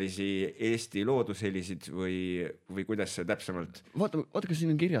klassikalisi Eesti loodushelisid või kuidas see täpsemalt? Vaata, kas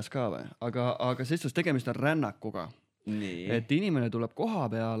siin on kirjas ka või? Aga selles tegemist on rännakuga. Nii. Et inimene tuleb koha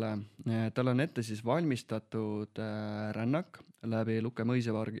peale, tal on ette siis valmistatud rännak läbi Luke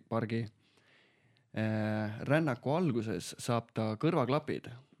mõisepargi. Rännaku alguses saab ta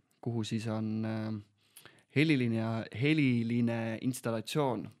kõrvaklapid, kuhu siis on heliline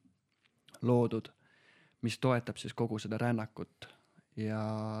installatsioon loodud, mis toetab siis kogu seda rännakut. Ja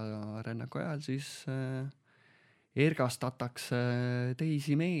rännaku ajal siis ergastatakse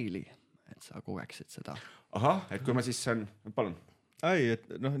teisi meeli, et sa kogeksid seda. Ahah, et kui ma siis saan, palun. Ei, et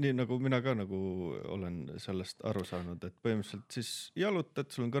nii nagu mina ka nagu olen sellest aru saanud, et põhimõtteliselt siis jalutad,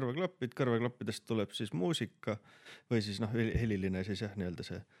 sul on kõrvaklappidest tuleb siis muusika või siis heliline siis jah, nii-öelda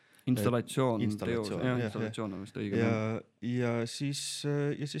see installatsioon on vist õige. Ja siis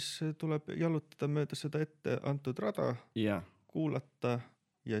tuleb jalutada mööda seda ette antud rada, kuulata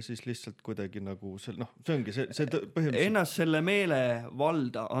ja siis lihtsalt kuidagi nagu see ongi see põhimõtteliselt ennast selle meele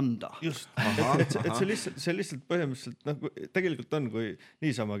valda anda. Just, et see lihtsalt põhimõtteliselt nagu tegelikult on, kui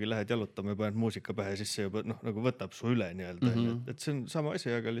niisamagi lähed jalutama ja paned muusika pähe, siis see juba nagu võtab su üle nii-öelda, et see on sama asi,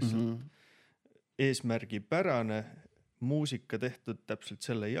 aga lihtsalt eesmärgipärane muusika tehtud täpselt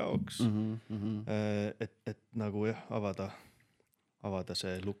selle jaoks, et nagu jah, avada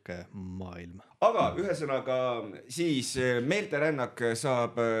see Luke maailm. Aga ühesõnaga siis meelterännak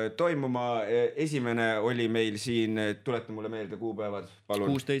saab toimuma. Esimene oli meil siin, tuleta mulle meelde kuupäevad, palun.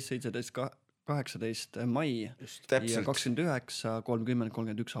 16, 17, 18 mai ja 29, 30,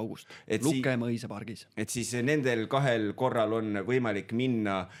 31 august Luke mõisepargis. Et siis nendel kahel korral on võimalik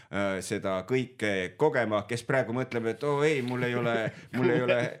minna seda kõike kogema, kes praegu mõtleb, et ei, mul ei ole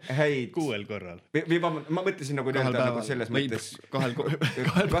häid 6 korral. Ma mõtlesin nagu selles mõttes kahel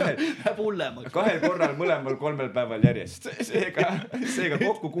korral mõlemal 3 päeval järjest. Seega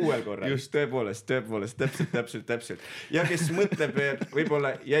kokku 6 korral. Just, tõepoolest, täpselt. Ja kes mõtleb,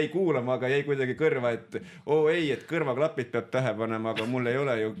 võib-olla jäi kuulama, aga jäi kuidagi kõrva, et et kõrvaklapid peab pähe panema, aga mul ei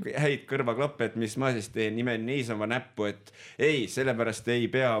ole ju häid kõrvaklappe, et mis ma siis teen, nimen niisama näppu, et sellepärast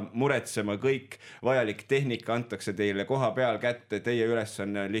ei pea muretsema, kõik vajalik tehnika antakse teile koha peal kätte, teie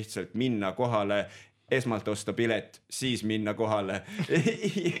ülesanne on lihtsalt minna kohale, esmalt osta pilet, siis minna kohale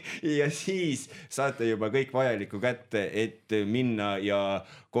ja siis saate juba kõik vajalikku kätte, et minna ja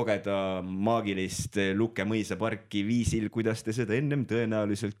kogeda maagilist Luke mõiseparki viisil, kuidas te seda ennem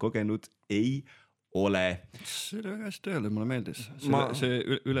tõenäoliselt kogenud ei ole. See oli väga hästi öeldud, mulle meeldis see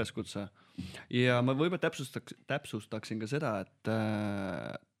üleskutse. Ja ma võib-olla täpsustaksin ka seda, et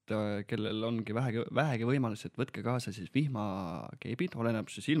kellel ongi vähegi võimalus, et võtke kaasa siis vihmakeebid,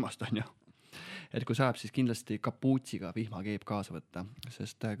 oleneb siis ilmast on ju. Et kui saab, siis kindlasti kapuutsiga vihmakeeb kaasa võtta,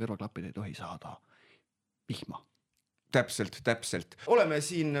 sest kõrvaklapid ei tohi saada vihma. Täpselt. Oleme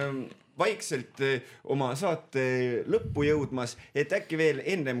siin vaikselt oma saate lõppu jõudmas, et äkki veel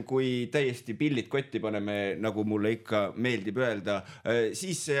ennem, kui täiesti pillid kotti paneme, nagu mulle ikka meeldib öelda,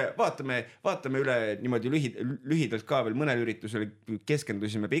 siis vaatame üle niimoodi lühidalt ka veel mõnel üritusel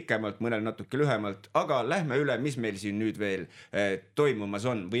keskendusime pikemalt, mõnel natuke lühemalt, aga lähme üle, mis meil siin nüüd veel toimumas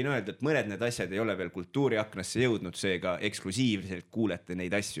on. Võin öelda, et mõned need asjad ei ole veel kultuuriaknasse jõudnud, seega eksklusiivselt kuulete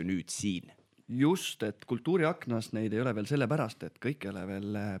neid asju nüüd siin. Just, et kultuuriaknas neid ei ole veel sellepärast, et kõik ei ole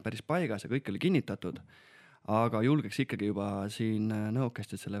veel päris paigas ja kõik oli kinnitatud, aga julgeks ikkagi juba siin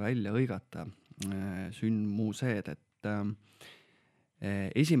NõOCAStit selle välja õigata sündmused, et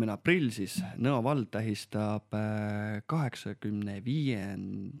 1. aprill siis Nõo vald tähistab 85.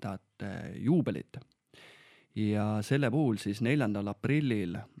 juubelit ja selle puhul siis 4.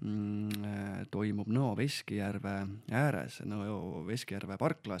 aprillil toimub Nõo Veskijärve ääres, Nõo Veskijärve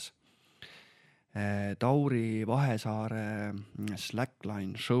parklas Tauri Vahesaare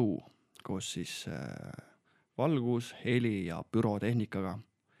Slackline show koos siis valgus, heli ja bürotehnikaga.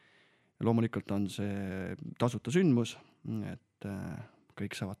 loomulikult on see tasuta sündmus, et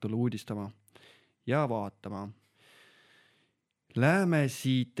kõik saavad tulla uudistama ja vaatama. Läheme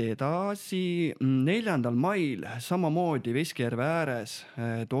siit edasi. 4. mail samamoodi Veskijärve ääres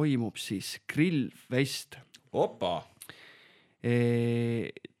toimub siis grillfest. Opa!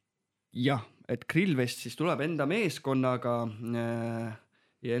 Jah, et grillfest siis tuleb enda meeskonnaga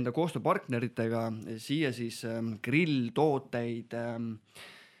ja enda koostööpartneritega siia siis grilltooteid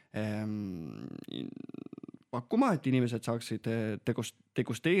pakkuma, et inimesed saaksid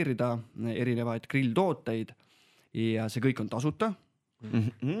degusteerida erinevaid grilltooteid ja see kõik on tasuta.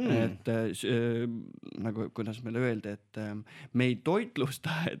 Et nagu kuidas meile öeldi, et me ei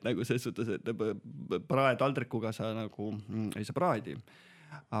toitlusta, et nagu selles suhtes, et praetaldrikuga sa nagu ei saa praedi.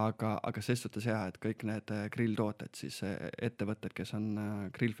 Aga selles suhtes jah, et kõik need grilltooted, siis ettevõtted, kes on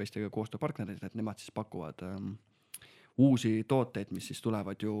grillfestiga koostööpartnerid, et nemad siis pakuvad uusi tooteid, mis siis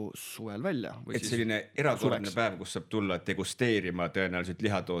tulevad ju suvel välja. Et selline erakordne päev, kus saab tulla degusteerima tõenäoliselt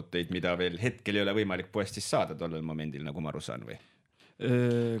lihatooteid, mida veel hetkel ei ole võimalik poestis saada tollel momendil, nagu ma aru saan või?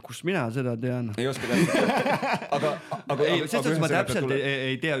 Kus mina seda tean? Ei oska täpselt. Sest ma täpselt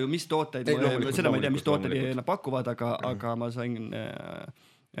ei tea ju, mis tooteid, seda ma ei tea, mis tooteid nad pakuvad, aga ma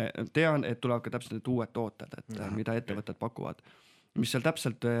tean, et tuleb ka täpselt uued tooted, et mida ettevõtted pakuvad. Mis seal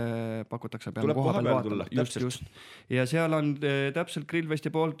täpselt pakutakse, peame koha peal vaatama. Just. Ja seal on täpselt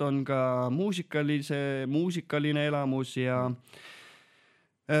grillfesti poolt on ka muusikaline elamus ja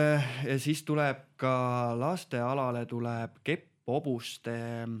siis tuleb ka lastealale tuleb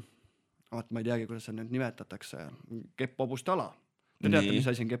keppobuste, ma ei teagi, kuidas see nüüd nimetatakse, keppobuste ala. Te teate, mis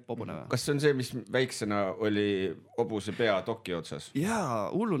asi on keppobune või? Kas see on see, mis väiksena oli hobuse pea toki otsas?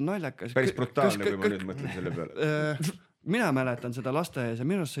 Jaa, hullud naljakas. Päris brutaalne, kui ma nüüd mõtlen selle peale. Mina mäletan seda lasteaias ja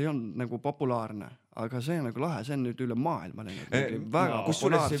minu arust see ei olnud nagu populaarne, aga see on nagu lahe, see on nüüd üle maailma väga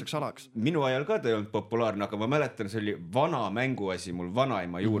populaarseks alaks. Minu ajal ka ta ei olnud populaarne, aga ma mäletan, see oli vana mänguasi mul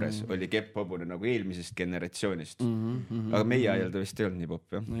vanaema juures, oli kepphobune nagu eelmisest generatsioonist. Aga meie ajal ta vist ei olnud nii popp,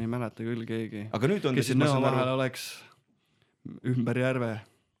 jah? Ei mäleta küll keegi. Aga nüüd on kes Nõo vahel oleks ümber järve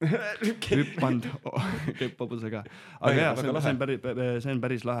hüppand kepphobusega. Aga jah, see on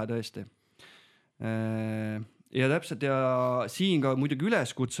päris lahe tõesti. Ja täpselt ja siin ka muidugi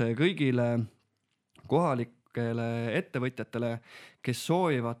üleskutse kõigile kohalikele ettevõtjatele, kes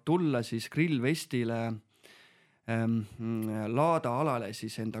soovivad tulla siis grillfestile laada-alale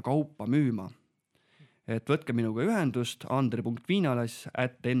siis enda kaupa müüma. Et võtke minuga ühendust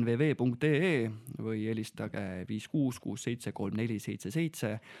andri.viinalass@nvv.ee või helistage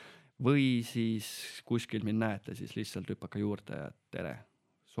 56673477 või siis kuskil mind näete, siis lihtsalt hüppake juurde ja tere,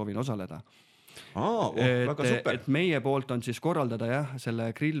 soovin osaleda. Väga super. Et meie poolt on siis korraldada jah,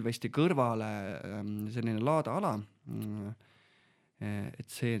 selle grillfesti kõrvale selline laada-ala. Et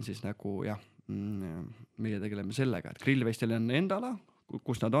see on siis nagu jah, meie tegeleme sellega, et grillfestil on enda ala,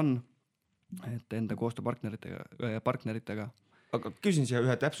 kus nad on, et enda koostööpartneritega. Aga küsin siia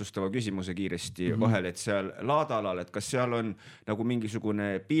ühe täpsustava küsimuse kiiresti vahel, et seal laada-alal, et kas seal on nagu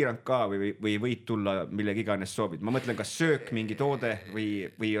mingisugune piirang ka või võid tulla millegi iganes soovid? Ma mõtlen, kas söök mingi toode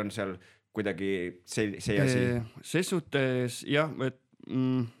või on seal kuidagi see asi? Ses suhtes, jah, et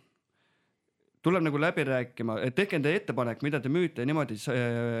tuleb nagu läbi rääkima, et tehke enda ettepanek, mida te müüte niimoodi,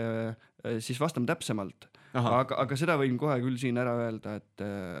 siis vastame täpsemalt. Aga seda võin kohe küll siin ära öelda, et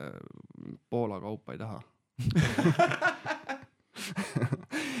Poola kaupa ei taha.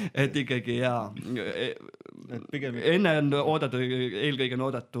 Et ikkagi, jaa. Enne on oodatud, eelkõige on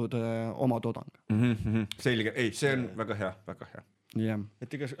oodatud oma toodang. Selge, ei, see on väga hea, väga hea. Yeah.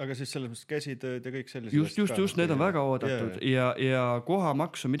 Aga siis selles mõttes käsitööd ja kõik sellised. Just, need on väga oodatud ja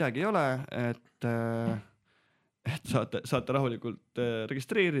kohamaksu midagi ei ole, et saate rahulikult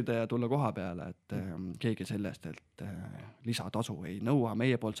registreerida ja tulla koha peale, et keegi sellest, et lisatasu ei nõua.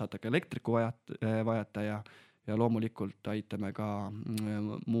 Meie poolt saate ka elektriku vajata ja loomulikult aitame ka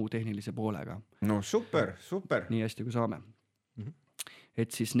muu tehnilise poolega. No super. Nii hästi kui saame.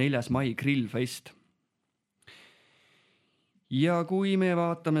 Et siis 4. mai grillfest. Ja kui me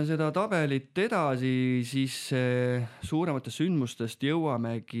vaatame seda tabelit edasi, siis suurematest sündmustest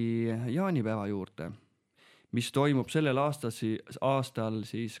jõuamegi jaanipäeva juurde, mis toimub sellel aastal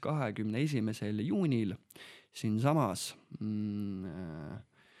siis 21. juunil siin samas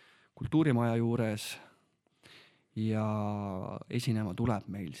kultuurimaja juures ja esinema tuleb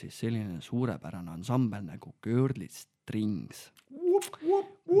meil siis selline suurepärane ansambel nagu Girly Strings.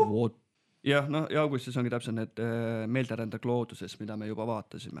 Jah, ja augustis ongi täpselt need meelderändak looduses, mida me juba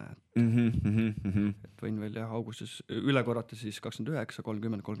vaatasime. Et võin veel augustis üle korrata siis 29,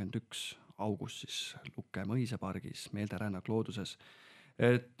 30, 31 augustis Lukke mõisapargis meelderännak looduses.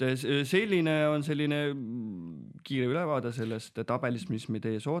 et selline on selline kiire ülevaade sellest tabelist, mis meid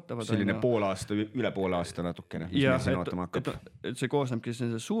ees ootavad. Selline üle poole aasta natukene, mis ja, meil siin ootama hakkab. Et see koosnebki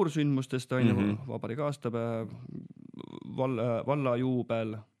suursündmustest, vabariigi aastapäev, valla juubel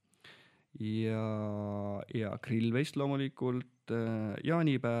ja grillveist loomulikult,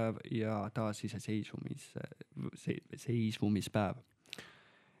 jaanipäev ja taasiseseisvumispäev.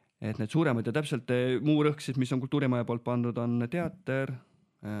 Et need suuremad ja täpselt muu rõhk, mis on kultuurimaja poolt pandud, on teater,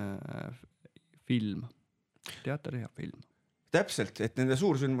 film. Teater ja film. Täpselt, et nende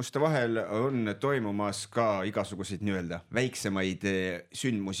suursündmuste vahel on toimumas ka igasuguseid väiksemaid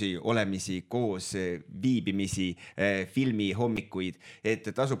sündmusi, olemisi, koos viibimisi, filmi hommikuid,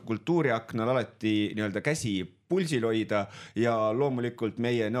 et tasub kultuuriaknal alati käsi pulsil hoida ja loomulikult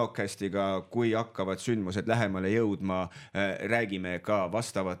meie NõOCAStiga, kui hakkavad sündmused lähemale jõudma, räägime ka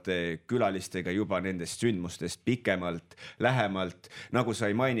vastavate külalistega juba nendest sündmustest pikemalt, lähemalt. Nagu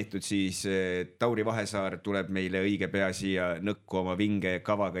sai mainitud, siis Tauri Vahesaar tuleb meile õige pea siia Nõkku oma vinge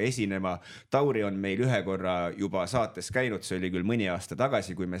kavaga esinema. Tauri on meil ühe korra juba saates käinud, see oli küll mõni aasta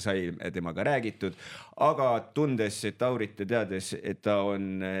tagasi, kui me saime temaga räägitud, aga tundes Taurit ja teades, et ta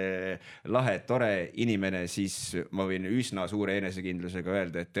on lahe, tore inimene, siis ma võin üsna suure enesekindlusega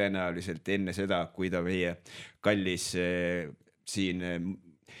öelda, et tõenäoliselt enne seda, kui ta meie kallis siin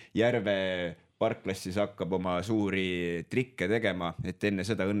Järve parklassis hakkab oma suuri trikke tegema, et enne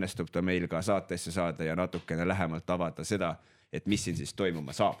seda õnnestub ta meil ka saatesse saada ja natukene lähemalt avada seda, et mis siin siis toimuma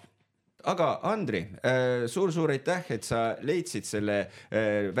saab. Aga Andri, suur aitäh, et sa leidsid selle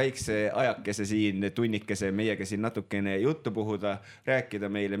väikse ajakese siin, tunnikese meiega siin natukene juttu puhuda, rääkida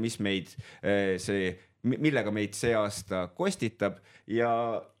meile, millega meid see aasta kostitab ja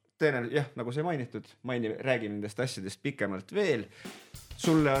tõenäoliselt, nagu see mainitud, räägime nendest asjadest pikemalt veel.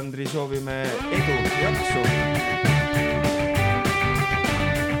 Sulle, Andri, soovime edu, jaksu!